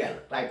childhood එක ගැන.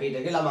 right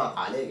පීටර්ගේ ළමා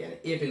කාලය ගැන.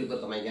 ඒ පිළිතුර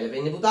තමයි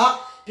ගැලපෙන්නේ පුතා.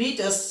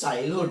 Peter's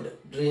childhood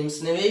dreams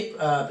නෙවෙයි,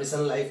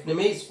 prison life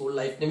නෙවෙයි, school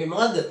life නෙවෙයි,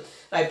 මොකද්ද?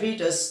 right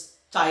Peter's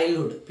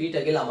childhood.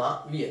 පීටර්ගේ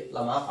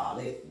ළමා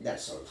කාලය.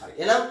 that's all. හරි.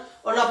 එහෙනම්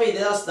ඔන්න අපි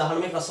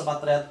 2019 ප්‍රශ්න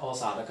පත්‍රයත්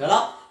අවසන්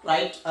කළා.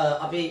 right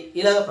අපි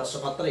ඊළඟ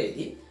ප්‍රශ්න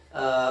පත්‍රයේදී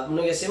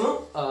මුණ ගැසෙමු.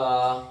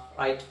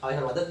 right අපි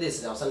නම් අද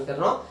දේශනාව අවසන්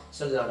කරනවා.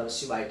 so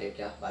bye, take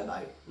care, bye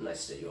bye,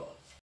 nice day you all.